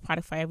is a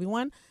product for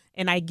everyone.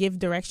 And I give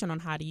direction on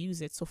how to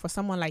use it. So for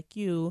someone like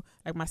you,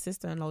 like my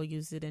sister-in-law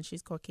uses it and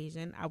she's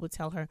Caucasian, I would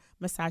tell her,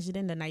 massage it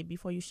in the night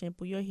before you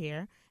shampoo your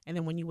hair. And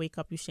then when you wake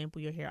up, you shampoo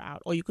your hair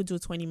out. Or you could do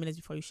 20 minutes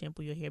before you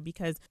shampoo your hair,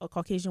 because a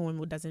Caucasian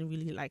woman doesn't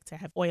really like to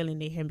have oil in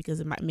their hair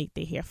because it might make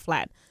their hair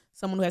flat.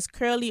 Someone who has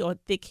curly or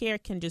thick hair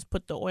can just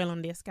put the oil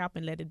on their scalp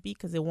and let it be,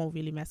 because it won't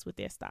really mess with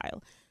their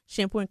style.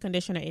 Shampoo and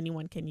conditioner,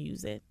 anyone can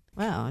use it.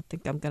 Wow, I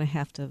think I'm going to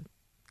have to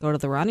go to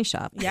the Ronnie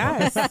Shop.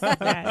 Yes.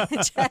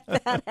 Yes. Check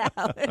that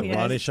out.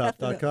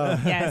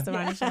 RonnieShop.com. Yes,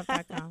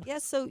 TheRonnieShop.com.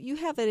 Yes, so you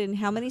have it in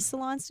how many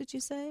salons did you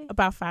say?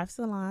 About 5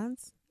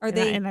 salons. Are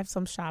they and I have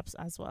some shops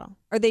as well.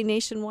 Are they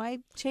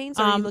nationwide chains,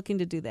 or are you looking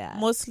to do that?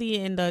 Mostly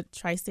in the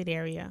tri-state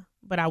area,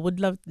 but I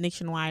would love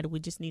nationwide. We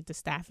just need the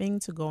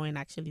staffing to go and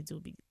actually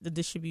do the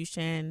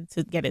distribution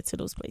to get it to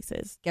those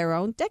places.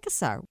 Garon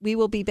Decasar. We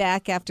will be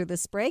back after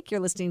this break. You're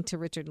listening to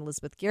Richard and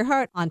Elizabeth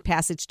Gearhart on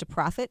Passage to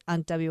Profit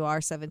on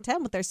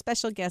WR710 with our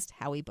special guest,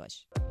 Howie Bush.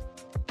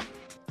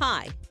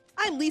 Hi,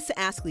 I'm Lisa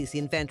Askley's the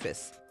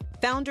inventress,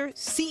 founder,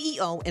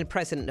 CEO, and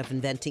president of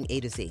Inventing A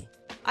to Z.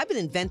 I've been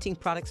inventing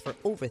products for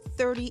over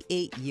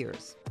 38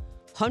 years.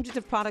 Hundreds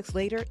of products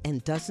later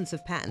and dozens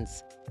of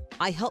patents.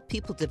 I help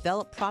people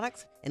develop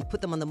products and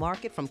put them on the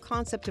market from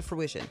concept to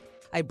fruition.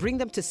 I bring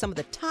them to some of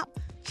the top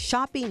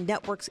shopping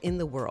networks in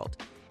the world: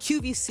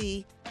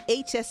 QVC,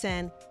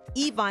 HSN,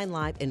 eVine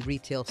Live, and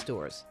retail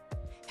stores.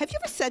 Have you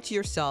ever said to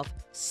yourself,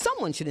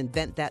 someone should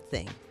invent that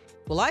thing?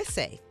 Well, I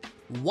say,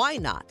 why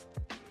not?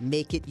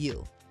 Make it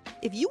you.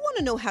 If you want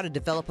to know how to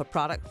develop a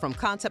product from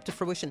concept to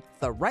fruition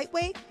the right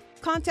way,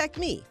 contact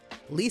me,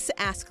 Lisa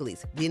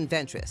Askley's the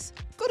inventress.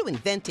 Go to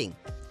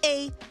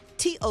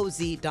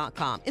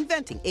inventingatoz.com,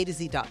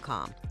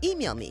 inventingatoz.com.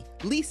 Email me,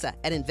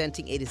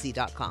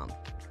 lisa@inventingatoz.com.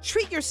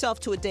 Treat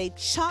yourself to a day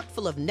chock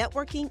full of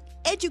networking,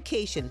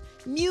 education,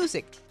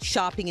 music,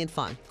 shopping, and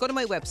fun. Go to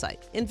my website,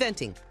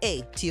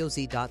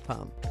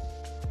 inventingatoz.com.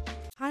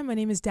 Hi, my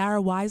name is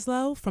Dara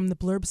Wieslow from the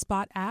Blurb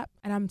Spot app,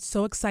 and I'm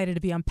so excited to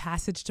be on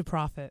Passage to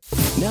Profit.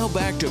 Now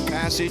back to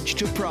Passage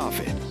to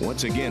Profit.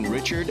 Once again,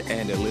 Richard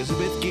and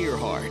Elizabeth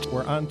Gearhart.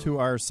 We're on to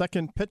our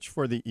second pitch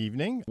for the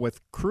evening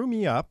with Crew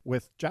Me Up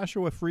with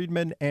Joshua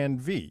Friedman and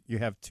V. You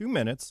have 2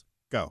 minutes.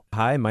 Go.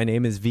 Hi, my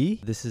name is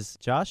V. This is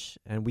Josh,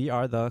 and we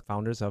are the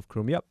founders of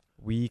Crew Me Up.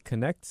 We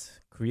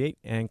connect, create,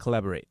 and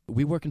collaborate.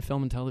 We work in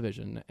film and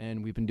television,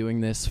 and we've been doing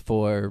this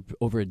for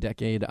over a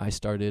decade. I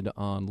started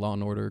on Law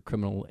 & Order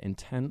Criminal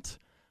Intent.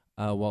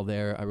 While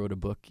there, I wrote a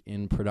book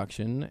in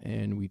production,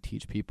 and we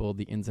teach people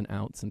the ins and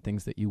outs and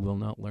things that you will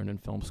not learn in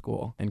film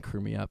school. And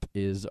Crew Me Up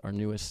is our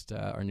newest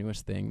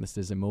thing. This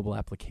is a mobile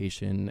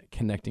application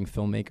connecting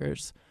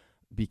filmmakers,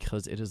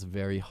 because it is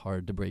very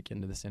hard to break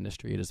into this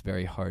industry. It is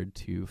very hard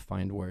to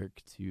find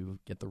work, to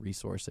get the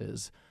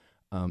resources.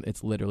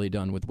 It's literally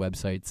done with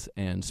websites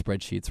and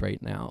spreadsheets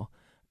right now.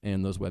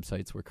 and those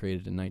websites were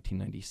created in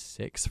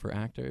 1996 for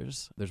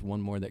actors. There's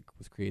one more that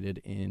was created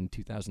in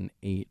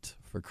 2008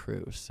 for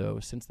crew. So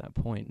since that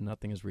point,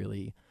 nothing has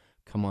really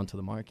come onto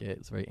the market.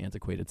 It's a very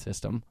antiquated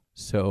system.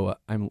 So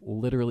I'm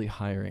literally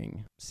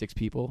hiring 6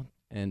 people.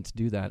 And to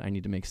do that, I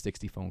need to make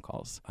 60 phone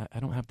calls. I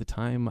don't have the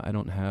time, I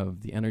don't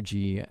have the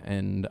energy,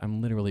 and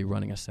I'm literally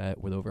running a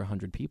set with over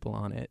 100 people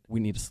on it.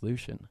 We need a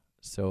solution.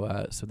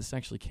 So this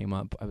actually came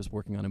up. I was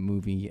working on a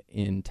movie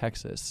in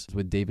Texas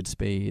with David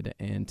Spade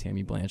and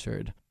Tammy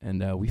Blanchard,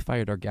 and we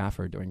fired our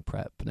gaffer during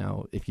prep.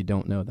 Now, if you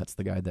don't know, that's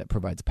the guy that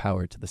provides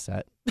power to the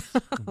set.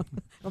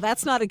 Well,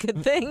 that's not a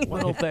good thing.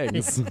 Little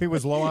things. He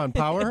was low on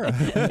power.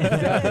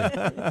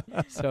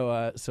 Exactly.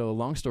 So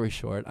long story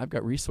short, I've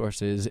got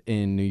resources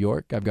in New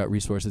York. I've got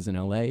resources in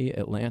LA,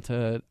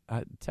 Atlanta.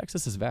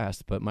 Texas is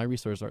vast, but my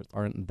resources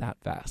aren't that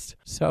vast.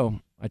 So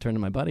I turned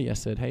to my buddy. I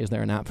said, hey, is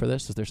there an app for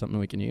this? Is there something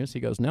we can use? He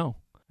goes, no.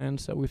 And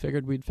so we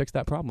figured we'd fix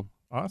that problem.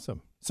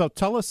 Awesome. So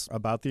tell us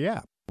about the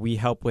app. We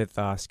help with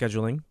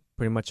scheduling,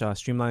 pretty much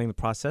streamlining the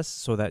process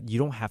so that you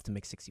don't have to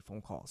make 60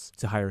 phone calls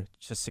to hire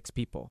just 6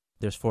 people.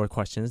 There's 4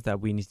 questions that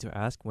we need to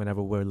ask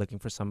whenever we're looking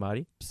for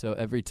somebody. So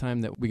every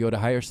time that we go to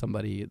hire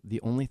somebody,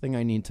 the only thing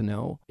I need to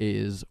know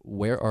is,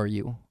 where are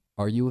you?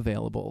 Are you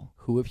available?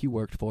 Who have you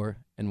worked for?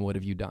 And what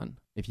have you done?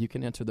 If you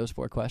can answer those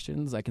 4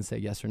 questions, I can say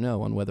yes or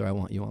no on whether I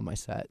want you on my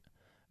set.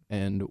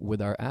 And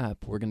with our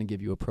app, we're going to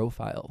give you a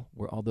profile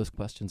where all those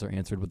questions are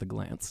answered with a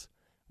glance.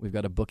 We've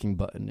got a booking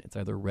button. It's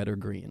either red or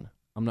green.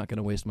 I'm not going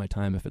to waste my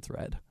time if it's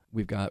red.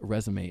 We've got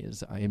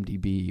resumes,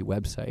 IMDb,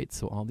 websites.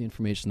 So all the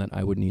information that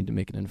I would need to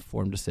make an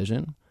informed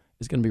decision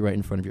is going to be right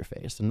in front of your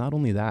face. And not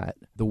only that,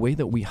 the way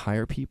that we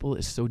hire people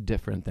is so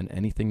different than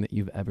anything that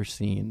you've ever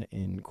seen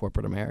in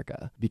corporate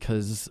America,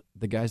 because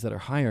the guys that are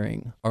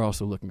hiring are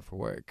also looking for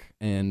work.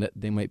 And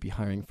they might be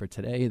hiring for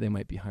today. They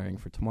might be hiring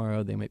for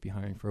tomorrow. They might be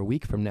hiring for a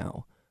week from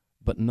now.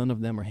 But none of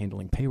them are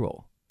handling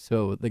payroll.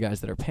 So the guys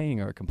that are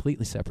paying are a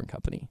completely separate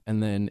company.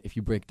 And then if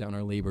you break down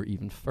our labor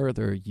even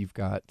further, you've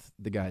got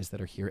the guys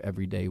that are here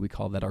every day. We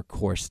call that our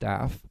core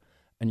staff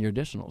and your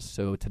additionals.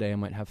 So today I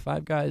might have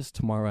 5 guys.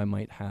 Tomorrow I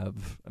might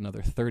have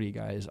another 30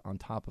 guys on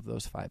top of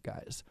those 5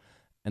 guys.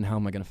 And how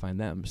am I going to find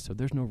them? So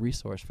there's no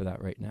resource for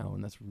that right now.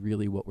 And that's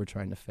really what we're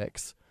trying to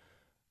fix.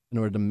 In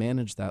order to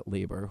manage that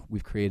labor,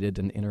 we've created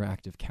an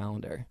interactive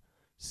calendar.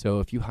 So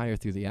if you hire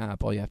through the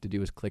app, all you have to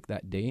do is click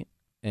that date,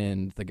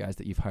 and the guys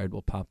that you've hired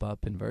will pop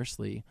up.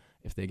 Inversely,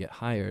 if they get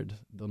hired,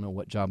 they'll know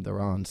what job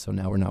they're on. So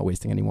now we're not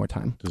wasting any more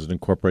time. Does it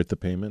incorporate the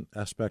payment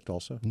aspect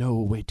also? No,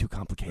 way too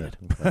complicated.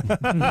 Because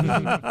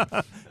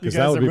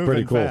that would be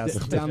pretty cool.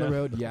 Down the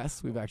road,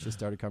 yes. We've actually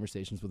started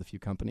conversations with a few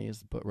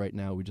companies, but right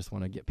now we just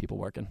want to get people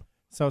working.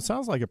 So it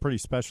sounds like a pretty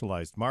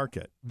specialized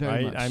market,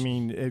 Very right? much. I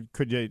mean,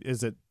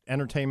 is it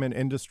entertainment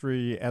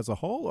industry as a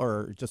whole,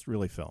 or just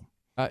really film?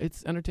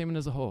 It's entertainment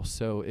as a whole.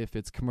 So if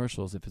it's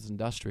commercials, if it's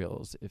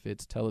industrials, if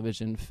it's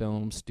television,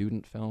 film,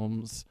 student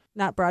films.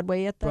 Not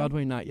Broadway yet, though?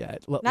 Broadway, not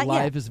yet. Not Live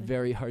yet. is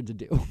very hard to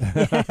do.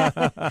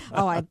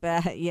 Oh, I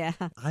bet, yeah.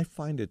 I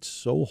find it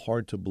so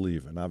hard to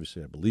believe, and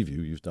obviously I believe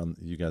you.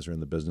 You guys are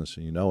in the business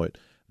and you know it,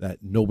 that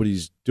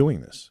nobody's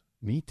doing this.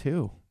 Me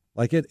too.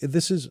 Like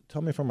this is,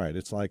 tell me if I'm right,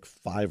 it's like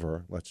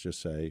Fiverr, let's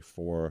just say,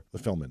 for the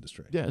film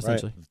industry. Yeah,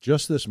 essentially. Right?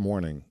 Just this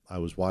morning, I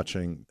was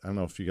watching, I don't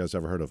know if you guys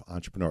ever heard of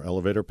Entrepreneur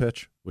Elevator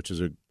Pitch, which is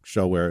a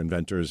show where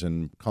inventors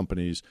and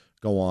companies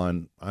go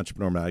on.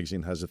 Entrepreneur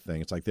Magazine has a thing.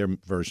 It's like their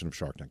version of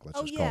Shark Tank, let's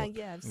just call it.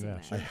 I've seen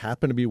that. I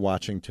happened to be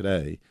watching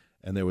today,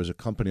 and there was a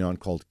company on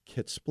called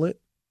KitSplit.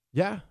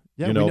 Yeah.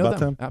 Yeah, you know we know about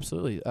them?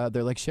 Absolutely.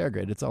 They're like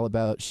ShareGrid. It's all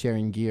about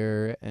sharing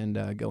gear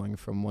and going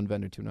from one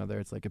vendor to another.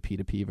 It's like a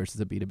P2P versus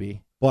a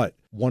B2B. But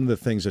one of the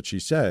things that she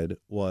said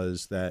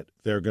was that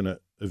they're going to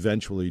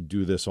eventually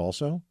do this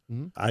also.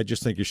 Mm-hmm. I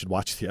just think you should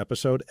watch the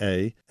episode,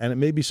 and it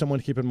may be someone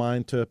to keep in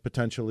mind to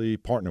potentially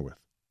partner with.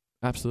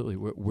 Absolutely.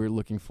 We're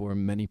looking for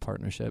many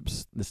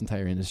partnerships. This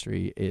entire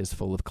industry is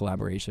full of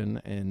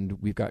collaboration,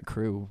 and we've got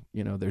crew.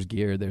 You know, there's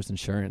gear, there's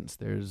insurance,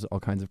 there's all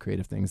kinds of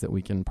creative things that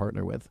we can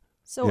partner with.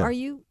 So are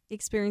you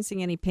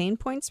experiencing any pain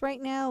points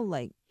right now,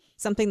 like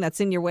something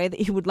that's in your way that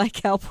you would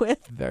like help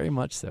with? Very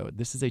much so.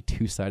 This is a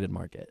two-sided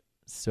market.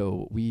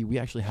 So we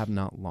actually have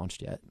not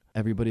launched yet.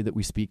 Everybody that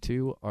we speak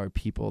to are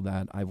people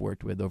that I've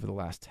worked with over the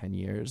last 10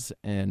 years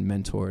and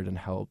mentored and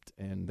helped.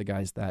 And the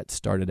guys that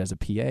started as a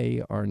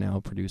PA are now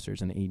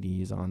producers and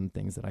ADs on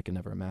things that I can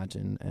never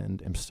imagine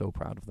and am so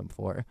proud of them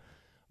for.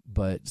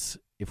 But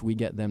if we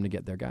get them to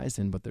get their guys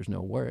in, but there's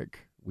no work,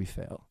 we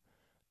fail.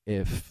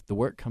 If the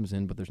work comes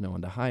in, but there's no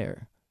one to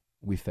hire,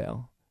 we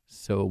fail.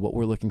 So what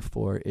we're looking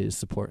for is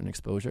support and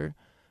exposure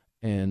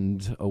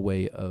and a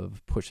way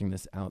of pushing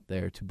this out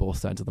there to both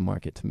sides of the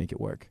market to make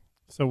it work.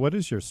 So what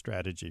is your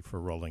strategy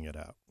for rolling it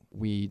out?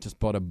 We just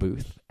bought a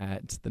booth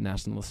at the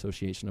National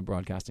Association of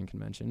Broadcasting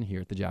Convention here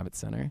at the Javits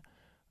Center.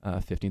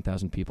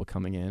 15,000 people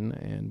coming in,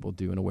 and we'll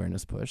do an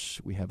awareness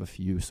push. We have a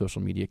few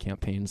social media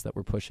campaigns that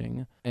we're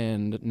pushing,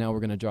 and now we're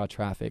going to draw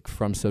traffic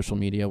from social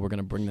media. We're going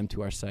to bring them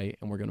to our site,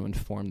 and we're going to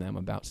inform them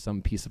about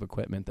some piece of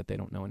equipment that they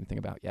don't know anything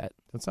about yet.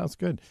 That sounds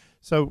good.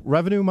 So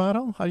revenue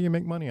model, how do you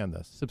make money on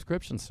this?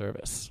 Subscription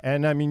service.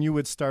 And I mean, you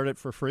would start it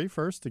for free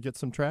first to get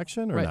some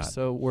traction or right, not?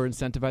 So we're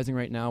incentivizing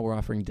right now. We're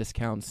offering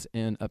discounts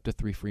and up to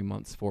 3 free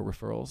months for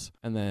referrals.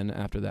 And then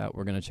after that,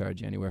 we're going to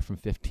charge you anywhere from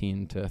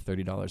 $15 to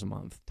 $30 a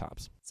month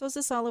tops. So is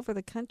this all over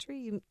the country?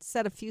 You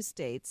said a few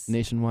states.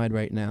 Nationwide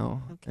right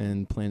now,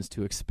 and plans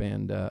to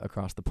expand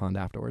across the pond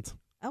afterwards.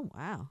 Oh,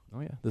 wow.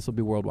 Oh, yeah. This will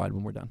be worldwide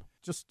when we're done.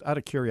 Just out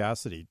of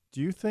curiosity,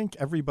 do you think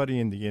everybody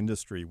in the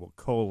industry will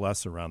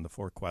coalesce around the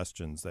 4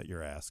 questions that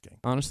you're asking?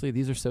 Honestly,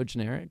 these are so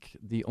generic.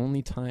 The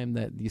only time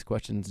that these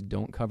questions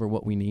don't cover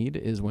what we need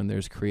is when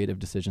there's creative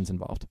decisions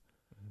involved.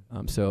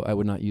 So I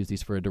would not use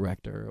these for a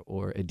director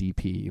or a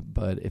DP,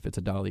 but if it's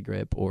a dolly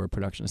grip or a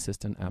production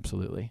assistant,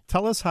 absolutely.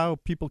 Tell us how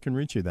people can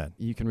reach you then.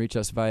 You can reach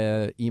us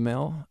via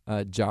email,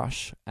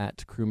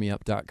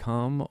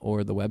 josh@crewmeup.com,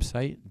 or the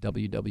website,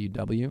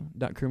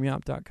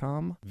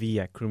 www.crewmeup.com.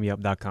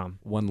 v@crewmeup.com.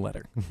 One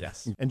letter.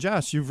 Yes. And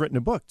Josh, you've written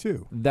a book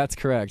too. That's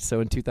correct. So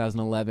in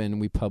 2011,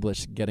 we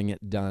published Getting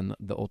It Done,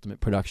 the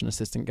Ultimate Production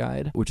Assistant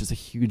Guide, which is a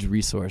huge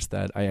resource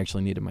that I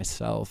actually needed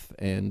myself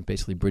and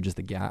basically bridges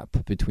the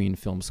gap between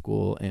film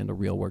school and a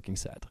real working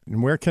set.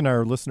 And where can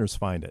our listeners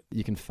find it?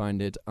 You can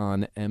find it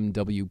on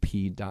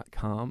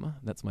mwp.com.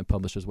 That's my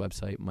publisher's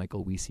website,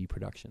 Michael Weesey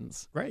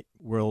Productions. Great.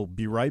 We'll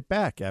be right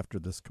back after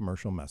this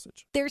commercial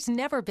message. There's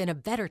never been a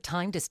better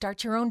time to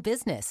start your own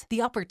business.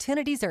 The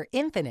opportunities are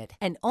infinite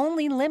and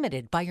only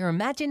limited by your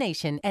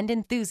imagination and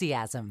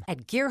enthusiasm.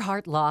 At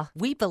Gearhart Law,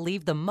 we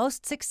believe the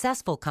most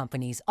successful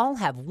companies all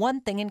have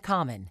one thing in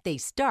common. They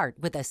start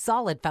with a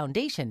solid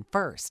foundation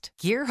first.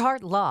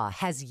 Gearhart Law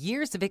has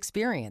years of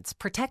experience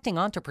protecting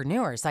entrepreneurs,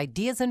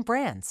 ideas, and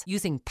brands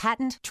using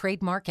patent,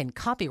 trademark, and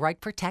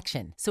copyright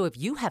protection. So if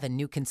you have a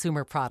new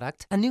consumer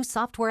product, a new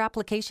software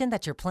application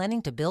that you're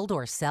planning to build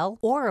or sell,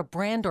 or a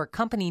brand or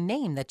company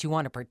name that you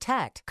want to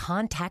protect,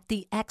 contact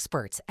the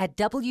experts at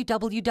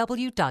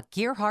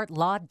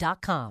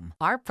www.gearhartlaw.com.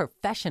 Our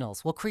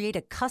professionals will create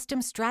a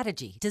custom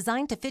strategy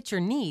designed to fit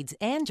your needs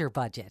and your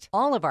budget.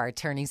 All of our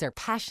attorneys are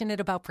passionate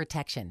about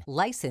protection,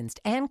 licensed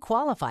and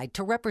qualified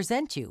to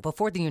represent you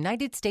before the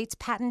United States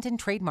Patent and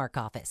Trademark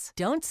Office.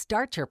 Don't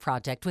start your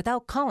project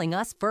without calling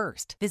us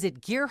first.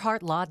 Visit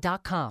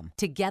GearhartLaw.com.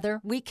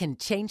 Together, we can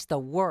change the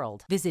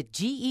world. Visit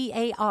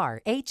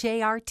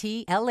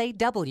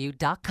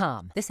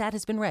GearhartLaw.com. This ad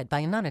has been read by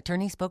a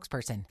non-attorney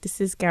spokesperson.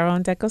 This is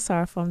Garon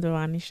Dekosar from the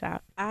Ronnie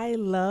Shop. I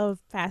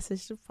love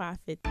Passage to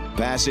Profit.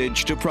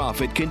 Passage to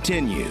Profit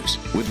continues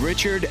with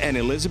Richard and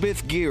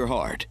Elizabeth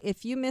Gearhart.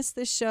 If you missed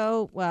this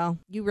show, well,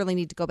 you really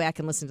need to go back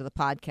and listen to the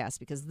podcast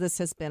because this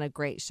has been a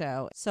great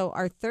show. So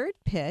our third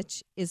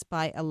pitch is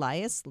by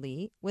Elias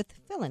Lee with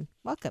Fillin.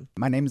 Welcome.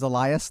 My name is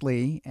Elias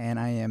Lee, and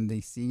I am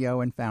the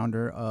CEO and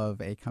founder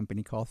of a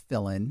company called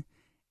Fillin.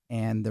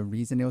 And the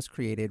reason it was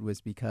created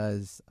was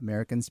because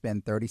Americans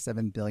spend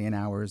 37 billion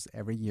hours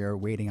every year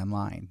waiting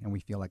online, and we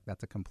feel like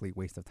that's a complete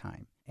waste of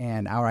time.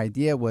 And our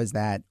idea was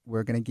that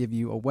we're going to give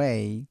you a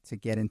way to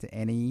get into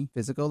any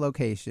physical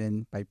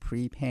location by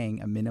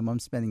prepaying a minimum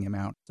spending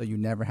amount so you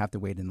never have to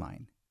wait in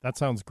line. That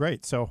sounds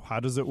great. So how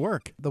does it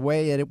work? The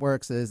way it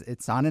works is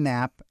it's on an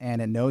app,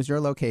 and it knows your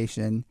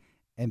location.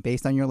 And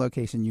based on your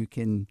location, you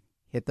can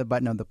hit the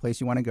button of the place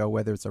you want to go,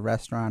 whether it's a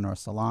restaurant or a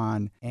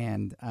salon,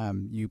 and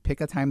you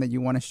pick a time that you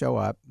want to show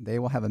up. They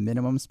will have a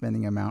minimum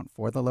spending amount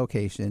for the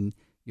location.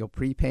 You'll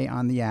prepay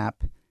on the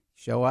app,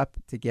 show up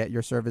to get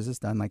your services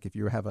done. Like if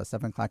you have a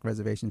 7 o'clock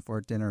reservation for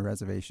a dinner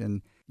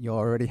reservation, you'll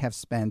already have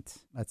spent,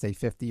 let's say,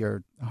 $50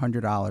 or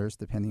 $100,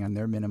 depending on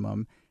their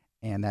minimum.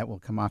 And that will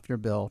come off your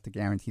bill to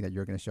guarantee that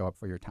you're going to show up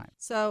for your time.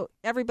 So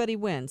everybody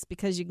wins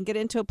because you can get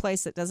into a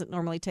place that doesn't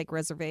normally take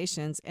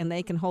reservations, and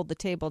they can hold the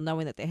table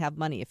knowing that they have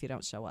money if you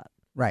don't show up.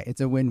 Right. It's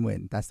a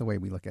win-win. That's the way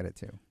we look at it,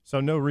 too. So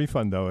no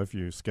refund, though, if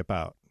you skip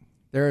out.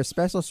 There are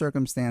special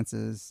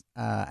circumstances.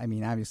 I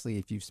mean, obviously,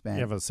 if you've spent...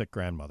 You have a sick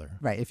grandmother.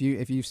 Right. If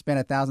you've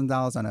spent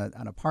 $1,000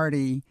 on a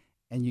party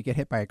and you get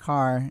hit by a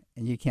car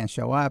and you can't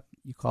show up,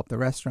 you call up the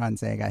restaurant and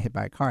say, I got hit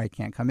by a car, I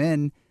can't come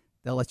in.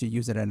 They'll let you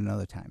use it at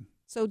another time.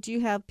 So do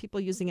you have people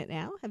using it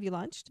now? Have you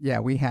launched? Yeah,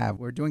 we have.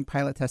 We're doing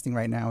pilot testing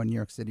right now in New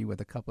York City with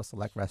a couple of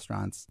select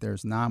restaurants.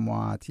 There's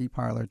Namwa Tea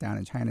Parlor down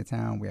in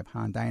Chinatown. We have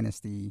Han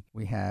Dynasty.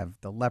 We have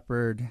The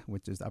Leopard,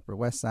 which is Upper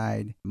West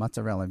Side.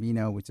 Mozzarella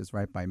Vino, which is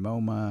right by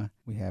MoMA.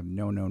 We have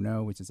No No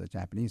No, which is a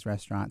Japanese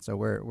restaurant. So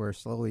we're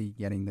slowly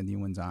getting the new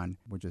ones on.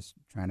 We're just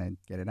trying to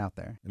get it out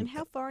there. And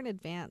how far in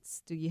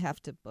advance do you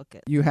have to book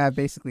it? You have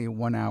basically a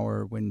 1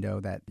 hour window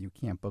that you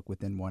can't book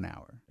within 1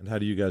 hour. And how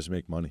do you guys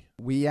make money?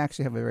 We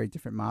actually have a very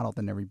different model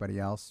than everybody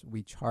else.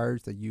 We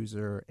charge the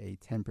user a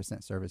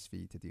 10% service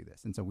fee to do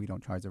this. And so we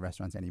don't charge the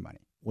restaurants any money.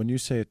 When you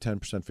say a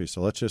 10% fee,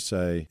 so let's just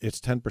say it's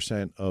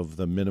 10% of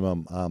the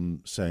minimum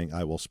I'm saying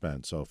I will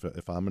spend. So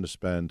if I'm going to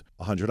spend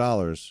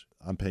 $100,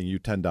 I'm paying you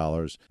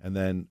 $10, and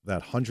then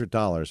that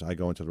 $100, I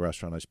go into the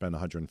restaurant, I spend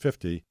 $150.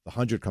 The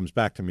 $100 comes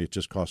back to me. It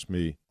just costs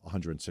me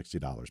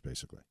 $160,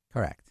 basically.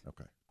 Correct.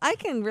 Okay. I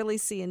can really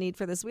see a need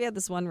for this. We have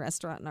this one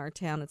restaurant in our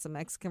town. It's a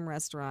Mexican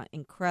restaurant.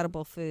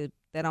 Incredible food.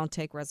 They don't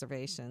take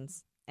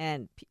reservations.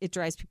 And it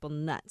drives people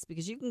nuts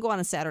because you can go on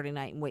a Saturday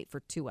night and wait for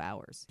 2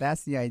 hours.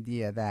 That's the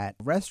idea, that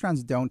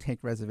restaurants don't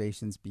take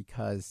reservations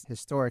because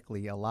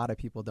historically a lot of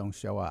people don't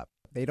show up.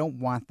 They don't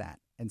want that.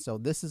 And so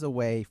this is a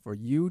way for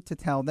you to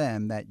tell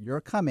them that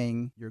you're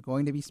coming, you're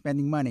going to be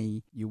spending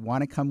money, you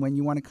want to come when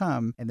you want to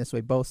come, and this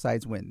way both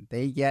sides win.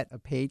 They get a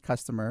paid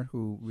customer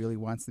who really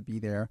wants to be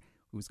there,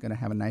 who's going to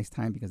have a nice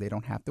time because they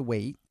don't have to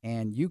wait,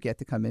 and you get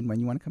to come in when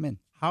you want to come in.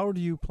 How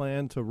do you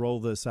plan to roll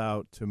this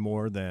out to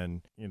more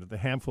than, the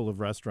handful of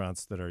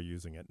restaurants that are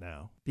using it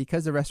now?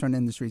 Because the restaurant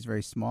industry is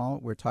very small,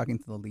 we're talking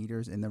to the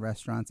leaders in the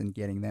restaurants and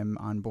getting them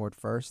on board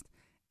first.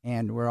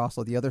 And we're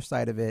also, the other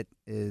side of it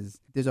is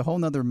there's a whole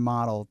nother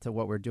model to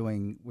what we're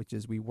doing, which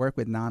is we work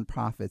with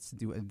nonprofits to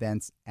do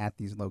events at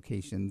these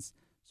locations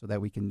so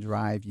that we can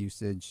drive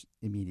usage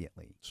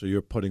immediately. So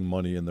you're putting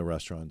money in the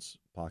restaurants'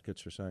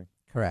 pockets, you're saying?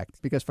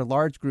 Correct. Because for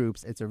large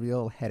groups, it's a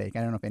real headache.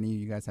 I don't know if any of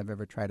you guys have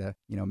ever tried to,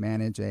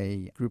 manage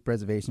a group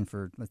reservation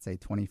for, let's say,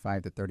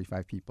 25 to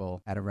 35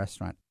 people at a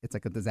restaurant. It's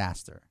like a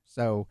disaster.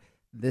 So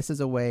this is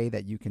a way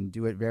that you can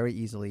do it very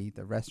easily.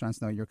 The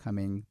restaurants know you're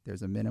coming.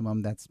 There's a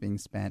minimum that's being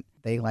spent.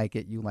 They like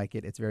it. You like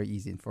it. It's very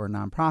easy. And for a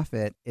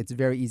nonprofit, it's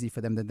very easy for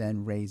them to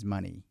then raise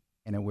money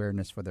and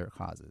awareness for their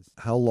causes.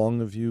 How long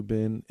have you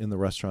been in the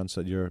restaurants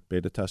that you're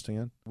beta testing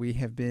in? We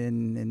have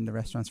been in the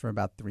restaurants for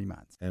about 3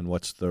 months. And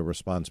what's the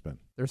response been?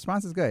 The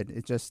response is good.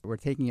 It's just we're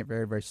taking it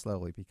very, very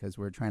slowly because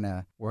we're trying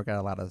to work out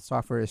a lot of the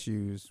software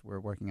issues. We're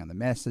working on the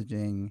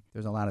messaging.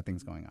 There's a lot of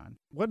things going on.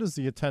 What is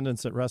the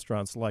attendance at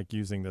restaurants like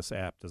using this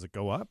app? Does it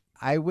go up?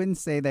 I wouldn't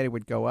say that it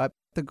would go up.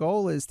 The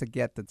goal is to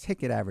get the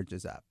ticket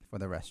averages up for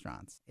the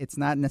restaurants. It's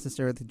not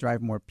necessarily to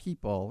drive more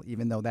people,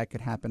 even though that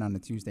could happen on a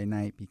Tuesday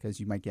night because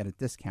you might get a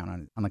discount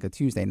on like a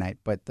Tuesday night.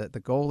 But the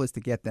goal is to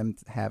get them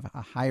to have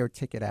a higher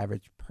ticket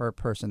average per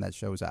person that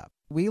shows up.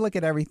 We look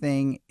at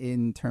everything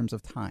in terms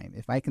of time.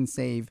 If I can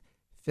save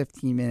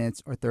 15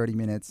 minutes or 30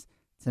 minutes,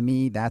 to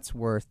me, that's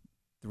worth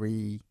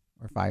 $3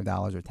 or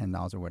 $5 or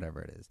 $10 or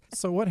whatever it is.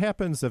 So what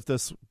happens if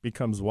this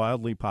becomes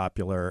wildly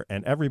popular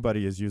and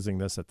everybody is using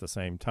this at the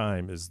same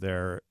time? Is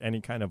there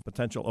any kind of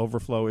potential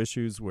overflow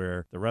issues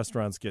where the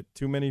restaurants get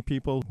too many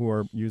people who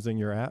are using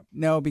your app?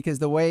 No, because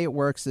the way it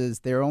works is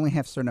they only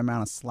have a certain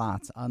amount of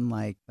slots,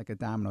 unlike like a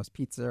Domino's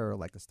Pizza or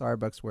like a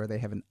Starbucks where they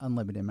have an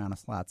unlimited amount of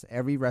slots.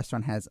 Every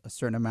restaurant has a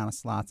certain amount of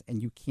slots,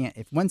 and you can't,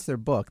 if once they're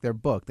booked,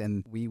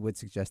 and we would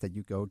suggest that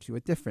you go to a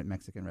different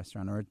Mexican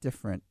restaurant or a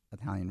different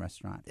Italian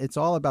restaurant. It's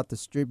all about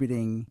distributing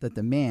the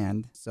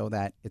demand so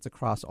that it's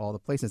across all the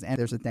places. And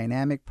there's a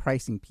dynamic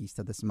pricing piece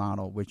to this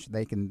model, which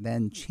they can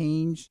then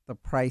change the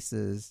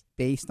prices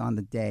based on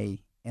the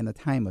day and the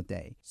time of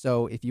day.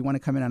 So if you want to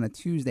come in on a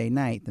Tuesday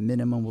night, the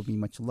minimum will be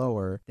much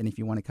lower than if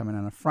you want to come in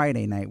on a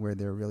Friday night where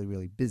they're really,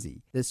 really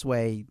busy. This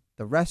way,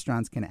 the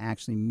restaurants can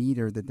actually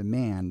meter the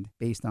demand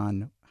based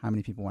on how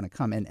many people want to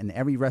come. And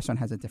every restaurant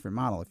has a different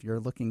model. If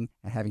you're looking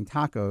at having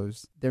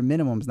tacos, their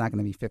minimum is not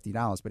going to be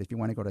 $50. But if you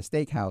want to go to a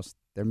steakhouse,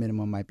 their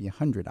minimum might be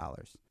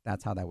 $100.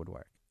 That's how that would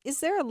work. Is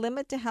there a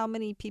limit to how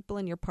many people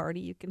in your party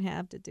you can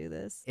have to do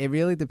this? It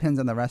really depends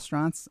on the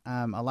restaurants.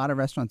 A lot of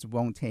restaurants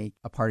won't take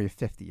a party of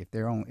 50. If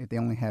they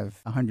only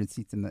have 100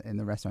 seats in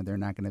the restaurant, they're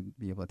not going to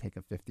be able to take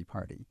a 50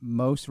 party.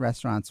 Most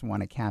restaurants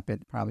want to cap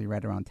it probably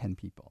right around 10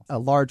 people. A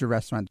larger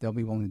restaurant, they'll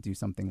be willing to do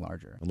something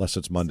larger. Unless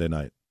it's Monday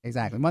night.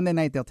 Exactly. Monday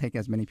night, they'll take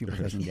as many people as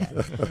they can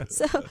get.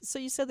 So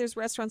you said there's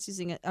restaurants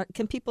using it.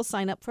 Can people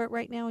sign up for it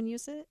right now and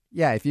use it?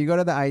 Yeah, if you go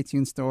to the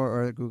iTunes Store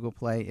or Google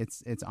Play,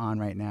 it's on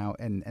right now.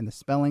 And the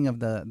spelling of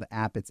the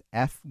app, it's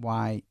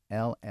Fyllan,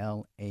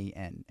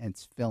 and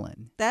it's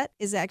Fillin. That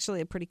is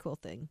actually a pretty cool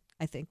thing,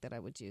 I think, that I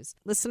would use.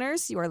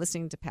 Listeners, you are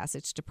listening to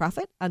Passage to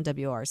Profit on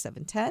WR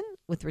 710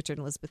 with Richard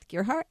and Elizabeth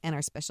Gearhart and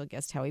our special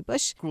guest, Howie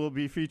Bush. We'll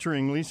be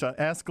featuring Lisa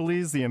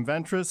Askeles, the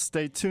inventress.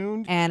 Stay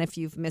tuned. And if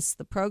you've missed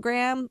the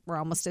program, we're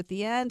almost at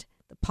the end.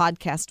 The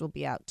podcast will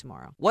be out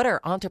tomorrow. What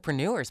are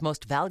entrepreneurs'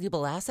 most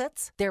valuable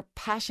assets? Their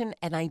passion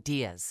and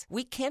ideas.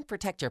 We can't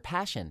protect your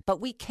passion, but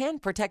we can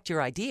protect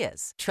your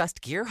ideas.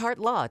 Trust Gearhart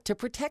Law to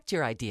protect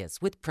your ideas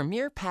with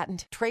premier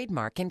patent,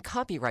 trademark, and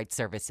copyright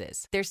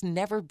services. There's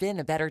never been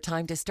a better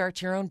time to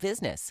start your own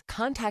business.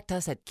 Contact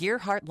us at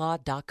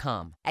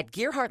GearhartLaw.com. At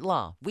Gearhart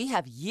Law, we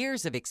have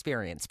years of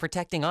experience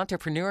protecting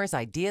entrepreneurs'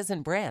 ideas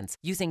and brands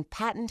using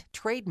patent,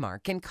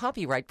 trademark, and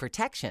copyright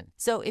protection.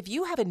 So if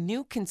you have a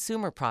new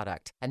consumer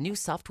product, a new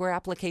software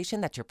application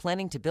that you're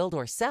planning to build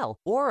or sell,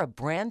 or a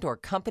brand or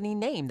company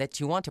name that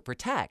you want to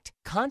protect?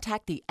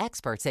 Contact the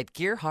experts at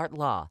Gearhart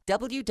Law.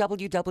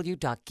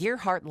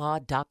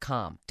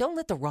 www.gearhartlaw.com. Don't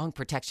let the wrong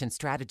protection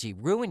strategy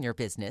ruin your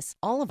business.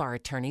 All of our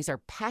attorneys are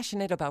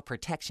passionate about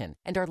protection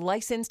and are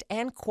licensed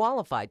and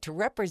qualified to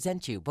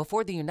represent you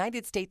before the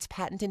United States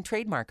Patent and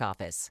Trademark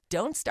Office.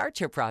 Don't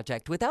start your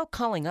project without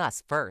calling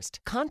us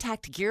first.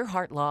 Contact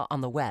Gearhart Law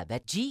on the web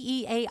at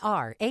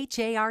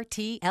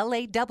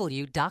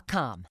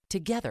GearHartlaw.com.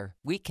 Together,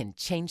 we can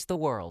change the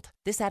world.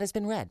 This ad has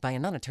been read by a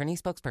non-attorney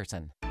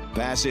spokesperson.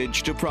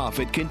 Passage to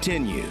Profit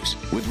continues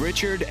with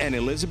Richard and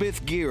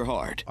Elizabeth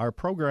Gearhart. Our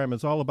program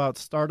is all about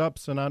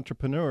startups and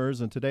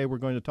entrepreneurs, and today we're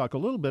going to talk a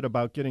little bit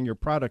about getting your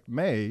product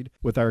made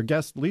with our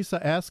guest,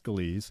 Lisa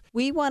Askeles.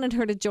 We wanted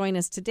her to join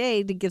us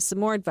today to give some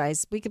more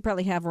advice. We could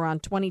probably have her on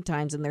 20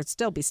 times and there'd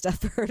still be stuff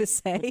for her to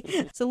say.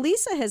 So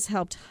Lisa has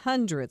helped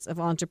hundreds of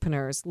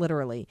entrepreneurs,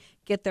 literally,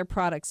 get their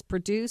products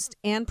produced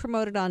and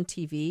promoted on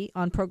TV,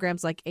 on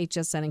programs like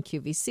HSN and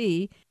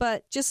QVC,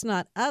 but just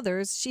not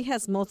others. She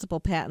has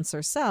multiple patents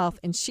herself,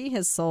 and she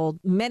has sold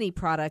many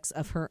products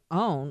of her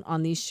own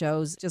on these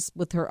shows just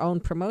with her own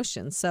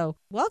promotion. So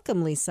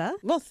welcome, Lisa.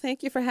 Well,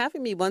 thank you for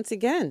having me once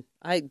again.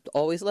 I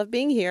always love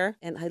being here.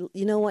 And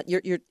you know what?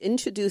 You're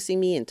introducing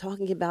me and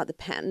talking about the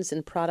patents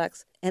and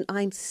products, and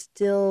I'm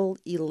still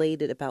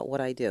elated about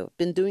what I do. I've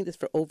been doing this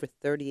for over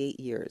 38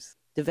 years,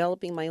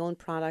 developing my own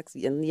products,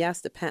 and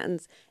yes, the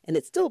patents, and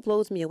it still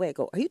blows me away. I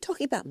go, are you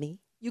talking about me?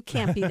 You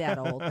can't be that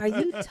old. Are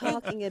you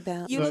talking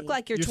about You me? look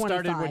like you're you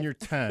 25. started when you're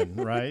 10,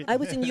 right? I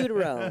was in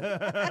utero.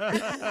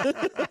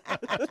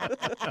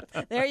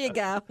 There you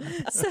go.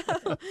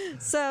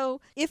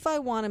 So if I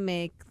want to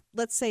make,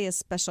 let's say, a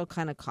special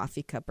kind of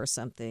coffee cup or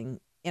something,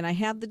 and I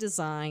have the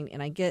design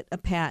and I get a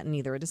patent,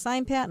 either a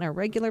design patent or a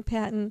regular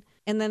patent,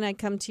 and then I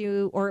come to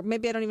you, or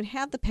maybe I don't even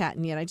have the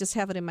patent yet, I just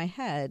have it in my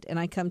head, and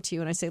I come to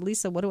you and I say,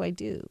 Lisa, what do I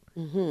do?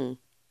 Mm-hmm.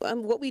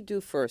 What we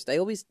do first, I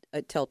always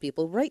tell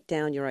people, write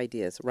down your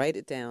ideas, write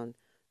it down,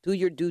 do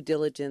your due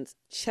diligence,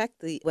 check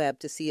the web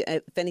to see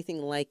if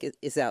anything like it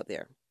is out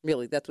there.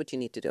 Really, that's what you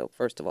need to do,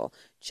 first of all.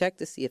 Check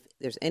to see if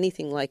there's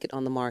anything like it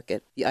on the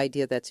market, the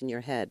idea that's in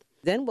your head.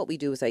 Then what we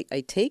do is I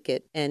take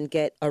it and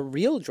get a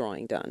real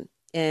drawing done.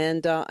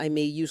 And I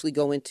may usually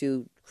go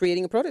into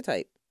creating a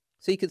prototype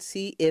so you could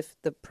see if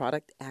the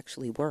product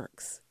actually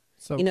works.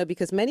 So,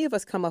 because many of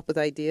us come up with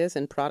ideas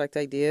and product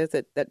ideas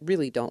that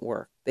really don't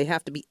work. They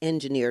have to be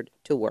engineered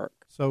to work.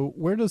 So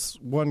where does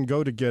one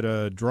go to get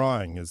a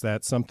drawing? Is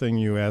that something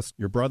you ask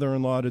your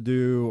brother-in-law to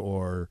do,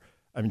 or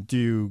do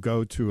you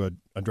go to a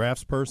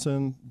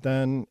draftsperson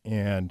then,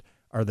 and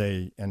are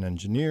they an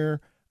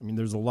engineer?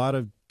 There's a lot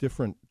of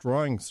different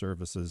drawing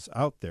services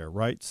out there,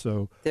 right?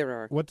 So there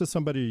are. What does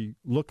somebody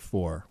look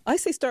for? I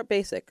say start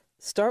basic.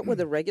 Start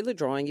with a regular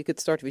drawing. You could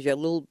start if you have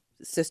a little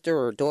sister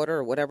or daughter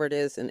or whatever it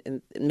is,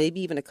 and maybe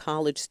even a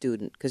college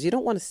student, because you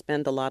don't want to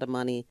spend a lot of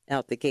money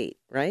out the gate,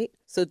 right?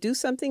 So do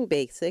something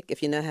basic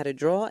if you know how to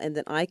draw, and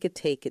then I could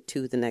take it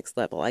to the next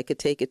level. I could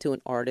take it to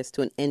an artist,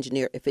 to an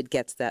engineer, if it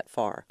gets that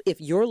far.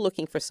 If you're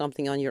looking for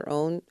something on your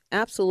own,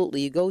 absolutely,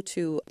 you go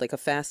to like a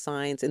Fast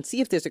Signs and see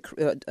if there's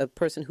a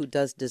person who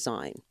does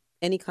design.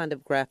 Any kind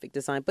of graphic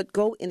design, but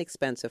go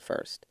inexpensive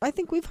first. I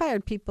think we've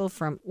hired people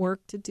from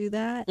work to do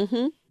that.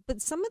 Mm-hmm. But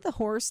some of the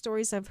horror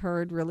stories I've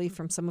heard really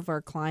from some of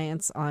our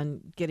clients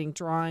on getting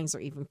drawings or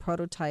even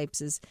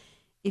prototypes is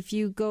if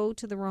you go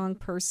to the wrong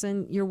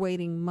person, you're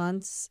waiting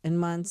months and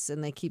months,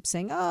 and they keep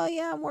saying, oh,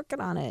 yeah, I'm working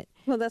on it.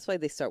 Well, that's why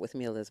they start with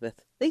me,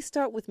 Elizabeth. They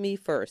start with me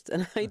first,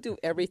 and I do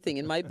everything.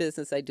 In my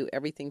business, I do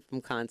everything from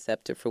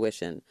concept to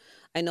fruition.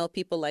 I know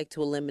people like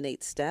to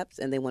eliminate steps,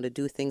 and they want to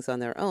do things on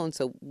their own.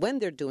 So when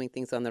they're doing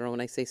things on their own,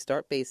 I say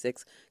start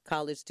basics,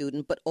 college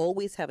student, but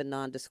always have a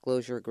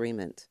non-disclosure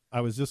agreement.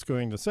 I was just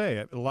going to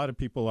say, a lot of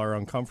people are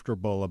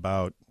uncomfortable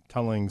about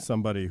telling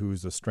somebody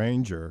who's a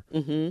stranger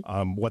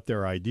what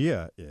their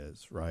idea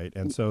is, right?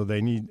 And so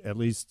they need at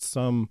least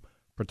some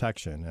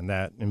protection, and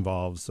that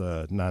involves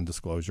a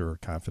non-disclosure or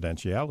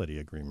confidentiality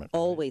agreement.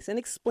 Always. And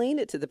explain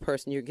it to the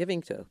person you're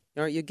giving to.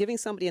 Or you're giving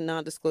somebody a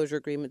non-disclosure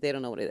agreement, they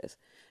don't know what it is.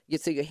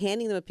 So you're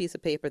handing them a piece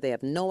of paper, they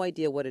have no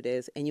idea what it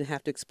is, and you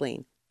have to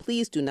explain.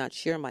 Please do not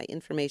share my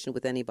information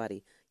with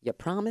anybody. You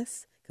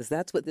promise? Because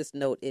that's what this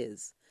note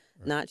is,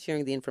 not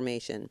sharing the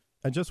information.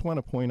 I just want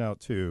to point out,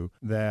 too,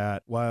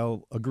 that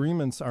while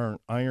agreements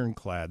aren't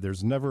ironclad,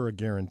 there's never a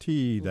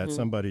guarantee that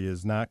somebody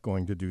is not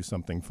going to do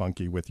something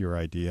funky with your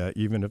idea,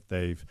 even if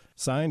they've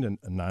signed a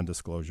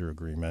non-disclosure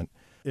agreement.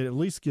 It at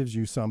least gives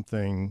you some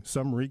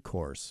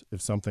recourse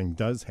if something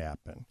does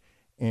happen.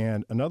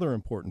 And another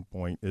important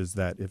point is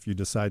that if you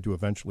decide to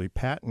eventually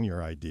patent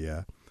your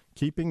idea,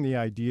 keeping the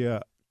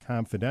idea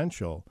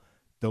confidential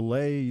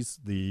delays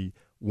the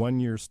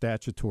one-year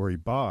statutory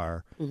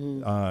bar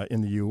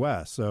in the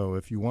U.S. So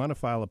if you want to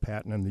file a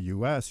patent in the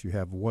U.S., you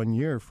have 1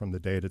 year from the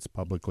date it's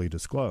publicly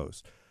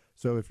disclosed.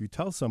 So if you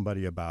tell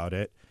somebody about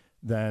it,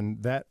 then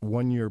that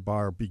 1 year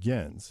bar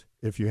begins.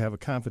 If you have a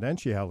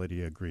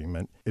confidentiality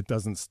agreement, it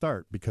doesn't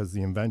start because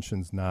the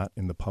invention's not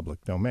in the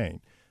public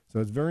domain. So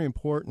it's very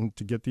important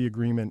to get the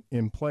agreement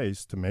in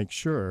place to make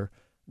sure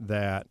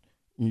that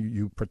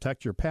you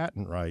protect your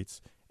patent rights,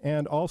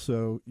 and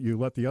also you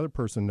let the other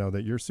person know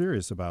that you're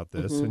serious about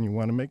this, and you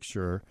want to make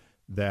sure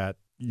that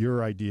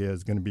your idea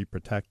is going to be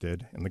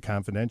protected and the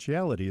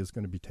confidentiality is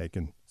going to be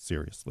taken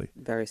seriously.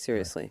 Very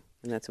seriously,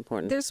 and that's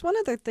important. There's one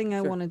other thing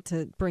I wanted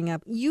to bring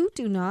up. You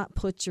do not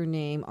put your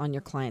name on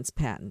your client's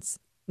patents.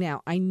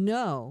 Now, I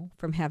know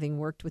from having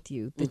worked with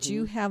you that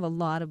you have a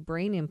lot of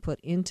brain input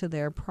into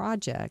their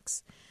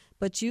projects,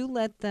 but you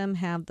let them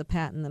have the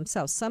patent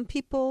themselves. Some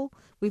people,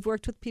 we've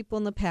worked with people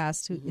in the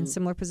past who, in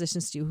similar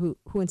positions to you,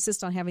 who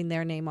insist on having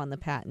their name on the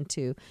patent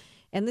too.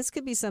 And this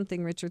could be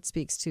something Richard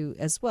speaks to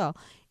as well.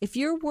 If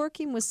you're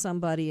working with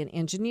somebody, an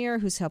engineer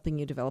who's helping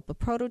you develop a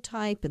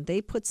prototype, and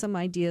they put some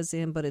ideas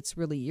in, but it's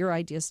really your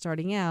idea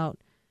starting out,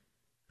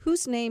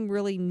 whose name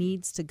really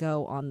needs to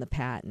go on the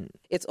patent?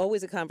 It's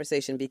always a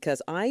conversation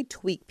because I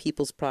tweak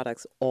people's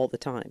products all the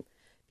time.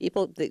 I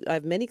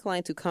have many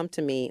clients who come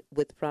to me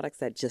with products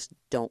that just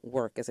don't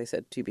work, as I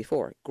said to you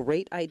before.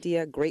 Great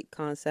idea, great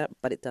concept,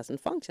 but it doesn't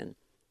function.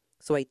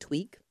 So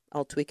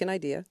I'll tweak an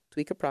idea,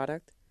 tweak a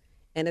product,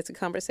 and it's a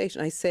conversation.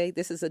 I say,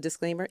 this is a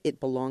disclaimer, it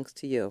belongs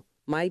to you.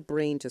 My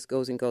brain just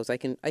goes and goes. I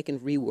can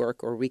rework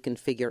or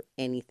reconfigure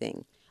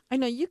anything. I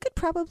know you could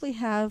probably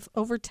have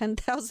over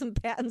 10,000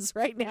 patents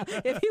right now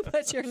if you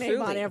put your name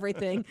on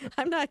everything.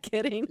 I'm not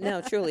kidding. No,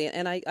 truly.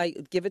 And I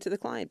give it to the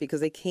client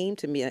because they came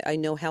to me. I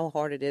know how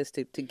hard it is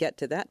to get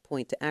to that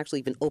point, to actually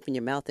even open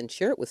your mouth and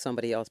share it with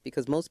somebody else,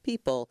 because most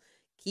people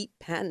keep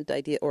patent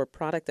idea or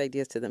product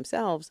ideas to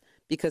themselves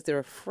because they're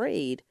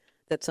afraid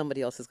that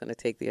somebody else is going to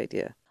take the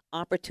idea.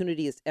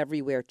 Opportunity is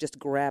everywhere. Just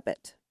grab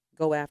it.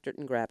 Go after it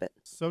and grab it.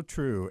 So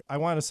true. I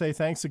want to say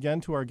thanks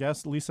again to our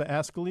guest, Lisa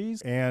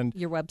Ascalise, and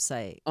your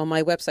website. On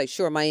my website,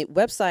 sure. My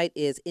website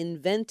is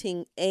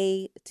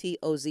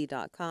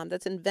inventingatoz.com.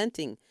 That's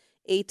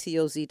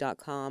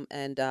inventingatoz.com.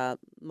 And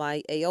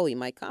my AOE,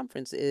 my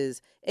conference,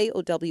 is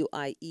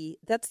AOWIE.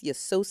 That's the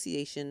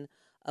Association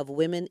of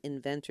Women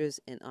Inventors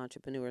and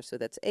Entrepreneurs. So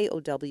that's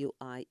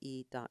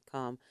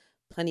AOWIE.com.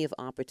 Plenty of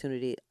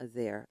opportunity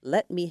there.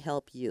 Let me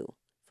help you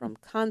from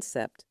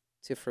concept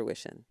to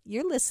fruition.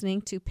 You're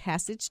listening to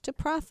Passage to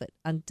Profit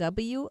on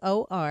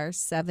WOR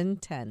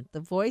 710,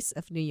 the voice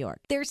of New York.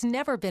 There's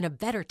never been a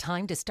better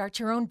time to start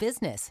your own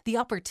business. The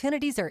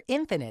opportunities are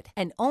infinite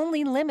and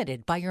only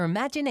limited by your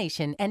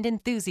imagination and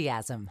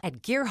enthusiasm.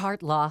 At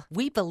Gearhart Law,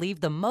 we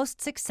believe the most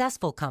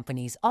successful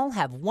companies all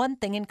have one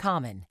thing in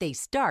common. They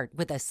start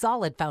with a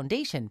solid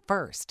foundation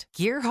first.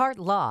 Gearhart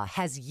Law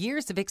has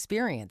years of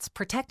experience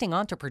protecting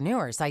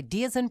entrepreneurs'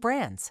 ideas and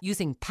brands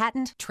using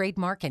patent,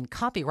 trademark, and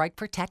copyright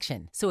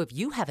protection. So if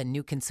you have a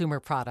new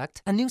consumer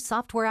product, a new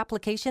software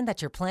application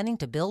that you're planning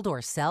to build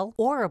or sell,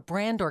 or a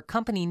brand or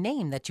company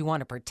name that you want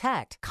to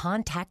protect,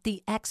 contact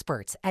the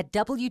experts at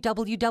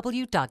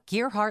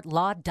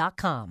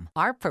www.gearhartlaw.com.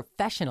 Our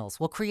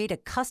professionals will create a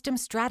custom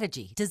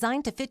strategy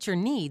designed to fit your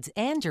needs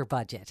and your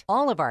budget.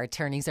 All of our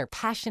attorneys are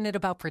passionate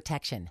about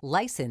protection,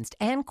 licensed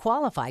and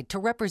qualified to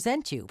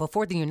represent you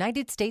before the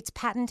United States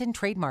Patent and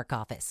Trademark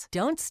Office.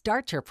 Don't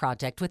start your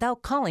project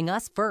without calling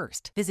us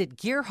first. Visit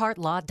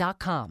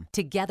gearhartlaw.com.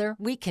 Together,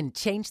 we can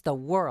change the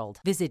world.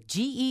 Visit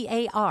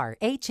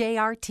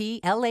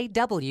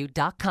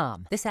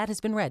GEARHARTLAW.com. This ad has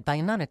been read by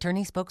a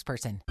non-attorney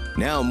spokesperson.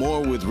 Now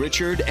more with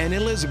Richard and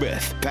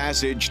Elizabeth.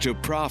 Passage to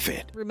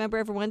Profit. Remember,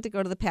 everyone, to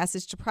go to the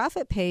Passage to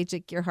Profit page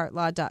at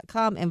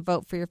GearhartLaw.com and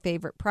vote for your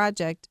favorite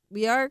project.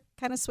 We are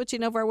kind of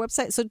switching over our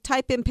website, so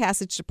type in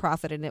Passage to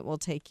Profit and it will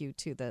take you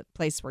to the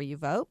place where you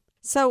vote.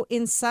 So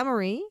in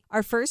summary,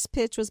 our first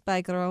pitch was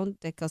by Garon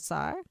de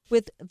Cossar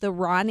with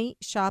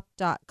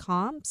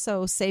theronnieshop.com.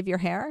 So save your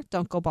hair,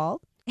 don't go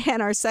bald.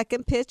 And our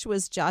second pitch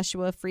was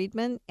Joshua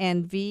Friedman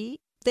and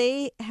V.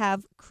 They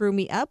have Crew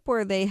Me Up,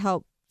 where they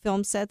help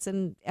film sets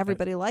and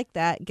everybody like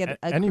that get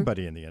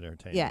anybody in the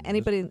entertainment. Yeah,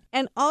 anybody.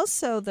 And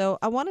also, though,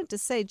 I wanted to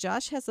say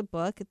Josh has a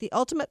book, The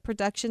Ultimate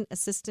Production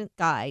Assistant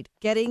Guide,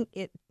 Getting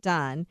It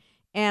Done.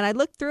 And I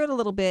looked through it a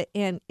little bit,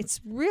 and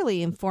it's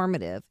really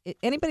informative.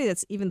 Anybody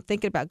that's even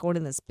thinking about going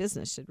in this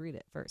business should read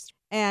it first.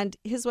 And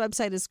his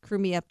website is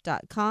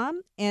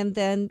crewmeup.com. And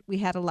then we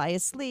had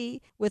Elias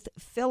Lee with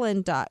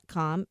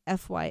Fyllan.com,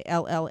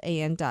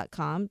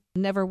 FYLLAN.com.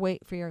 Never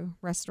wait for your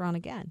restaurant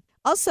again.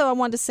 Also, I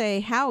wanted to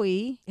say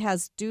Howie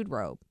has Dude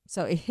Robe.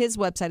 So his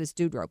website is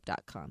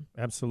duderope.com.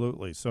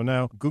 Absolutely. So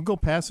now Google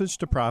Passage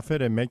to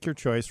Profit and make your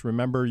choice.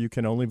 Remember, you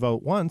can only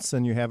vote once,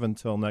 and you have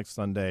until next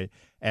Sunday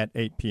at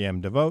 8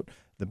 p.m. to vote.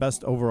 The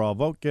best overall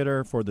vote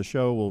getter for the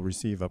show will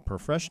receive a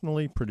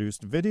professionally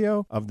produced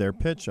video of their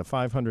pitch, a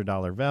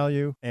 $500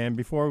 value. And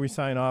before we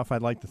sign off,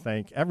 I'd like to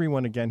thank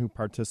everyone again who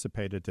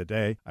participated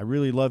today. I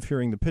really love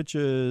hearing the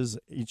pitches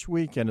each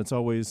week, and it's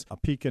always a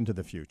peek into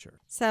the future.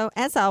 So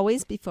as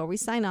always, before we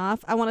sign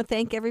off, I want to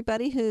thank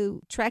everybody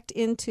who trekked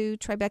into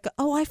Tribeca.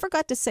 Oh, I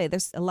forgot to say,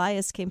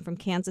 Elias came from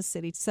Kansas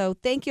City. So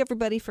thank you,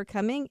 everybody, for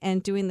coming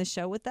and doing the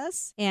show with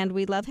us. And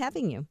we love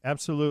having you.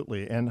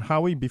 Absolutely. And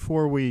Howie,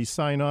 before we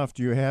sign off,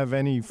 do you have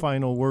any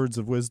final words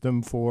of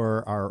wisdom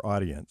for our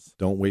audience?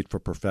 Don't wait for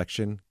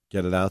perfection.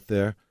 Get it out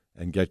there.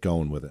 and get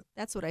going with it.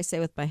 That's what I say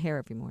with my hair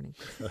every morning.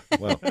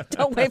 Well,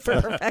 Don't wait for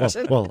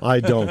perfection. Well, I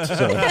don't.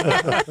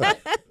 So.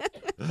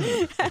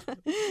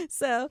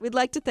 So we'd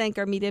like to thank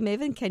our media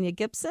maven, Kenya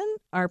Gibson,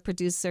 our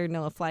producer,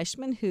 Noah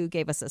Fleischman, who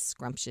gave us a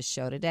scrumptious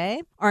show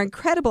today, our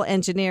incredible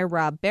engineer,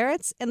 Rob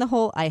Barretts, and the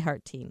whole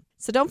iHeart team.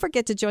 So don't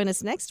forget to join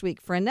us next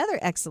week for another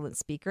excellent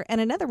speaker and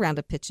another round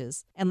of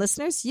pitches. And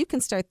listeners, you can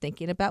start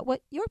thinking about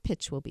what your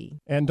pitch will be.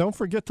 And don't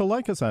forget to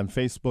like us on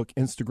Facebook,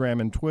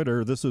 Instagram, and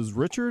Twitter. This is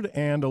Richard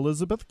and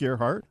Elizabeth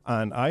Gearhart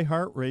on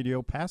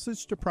iHeartRadio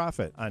Passage to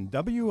Profit on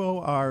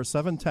WOR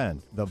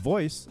 710, the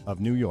voice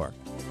of New York.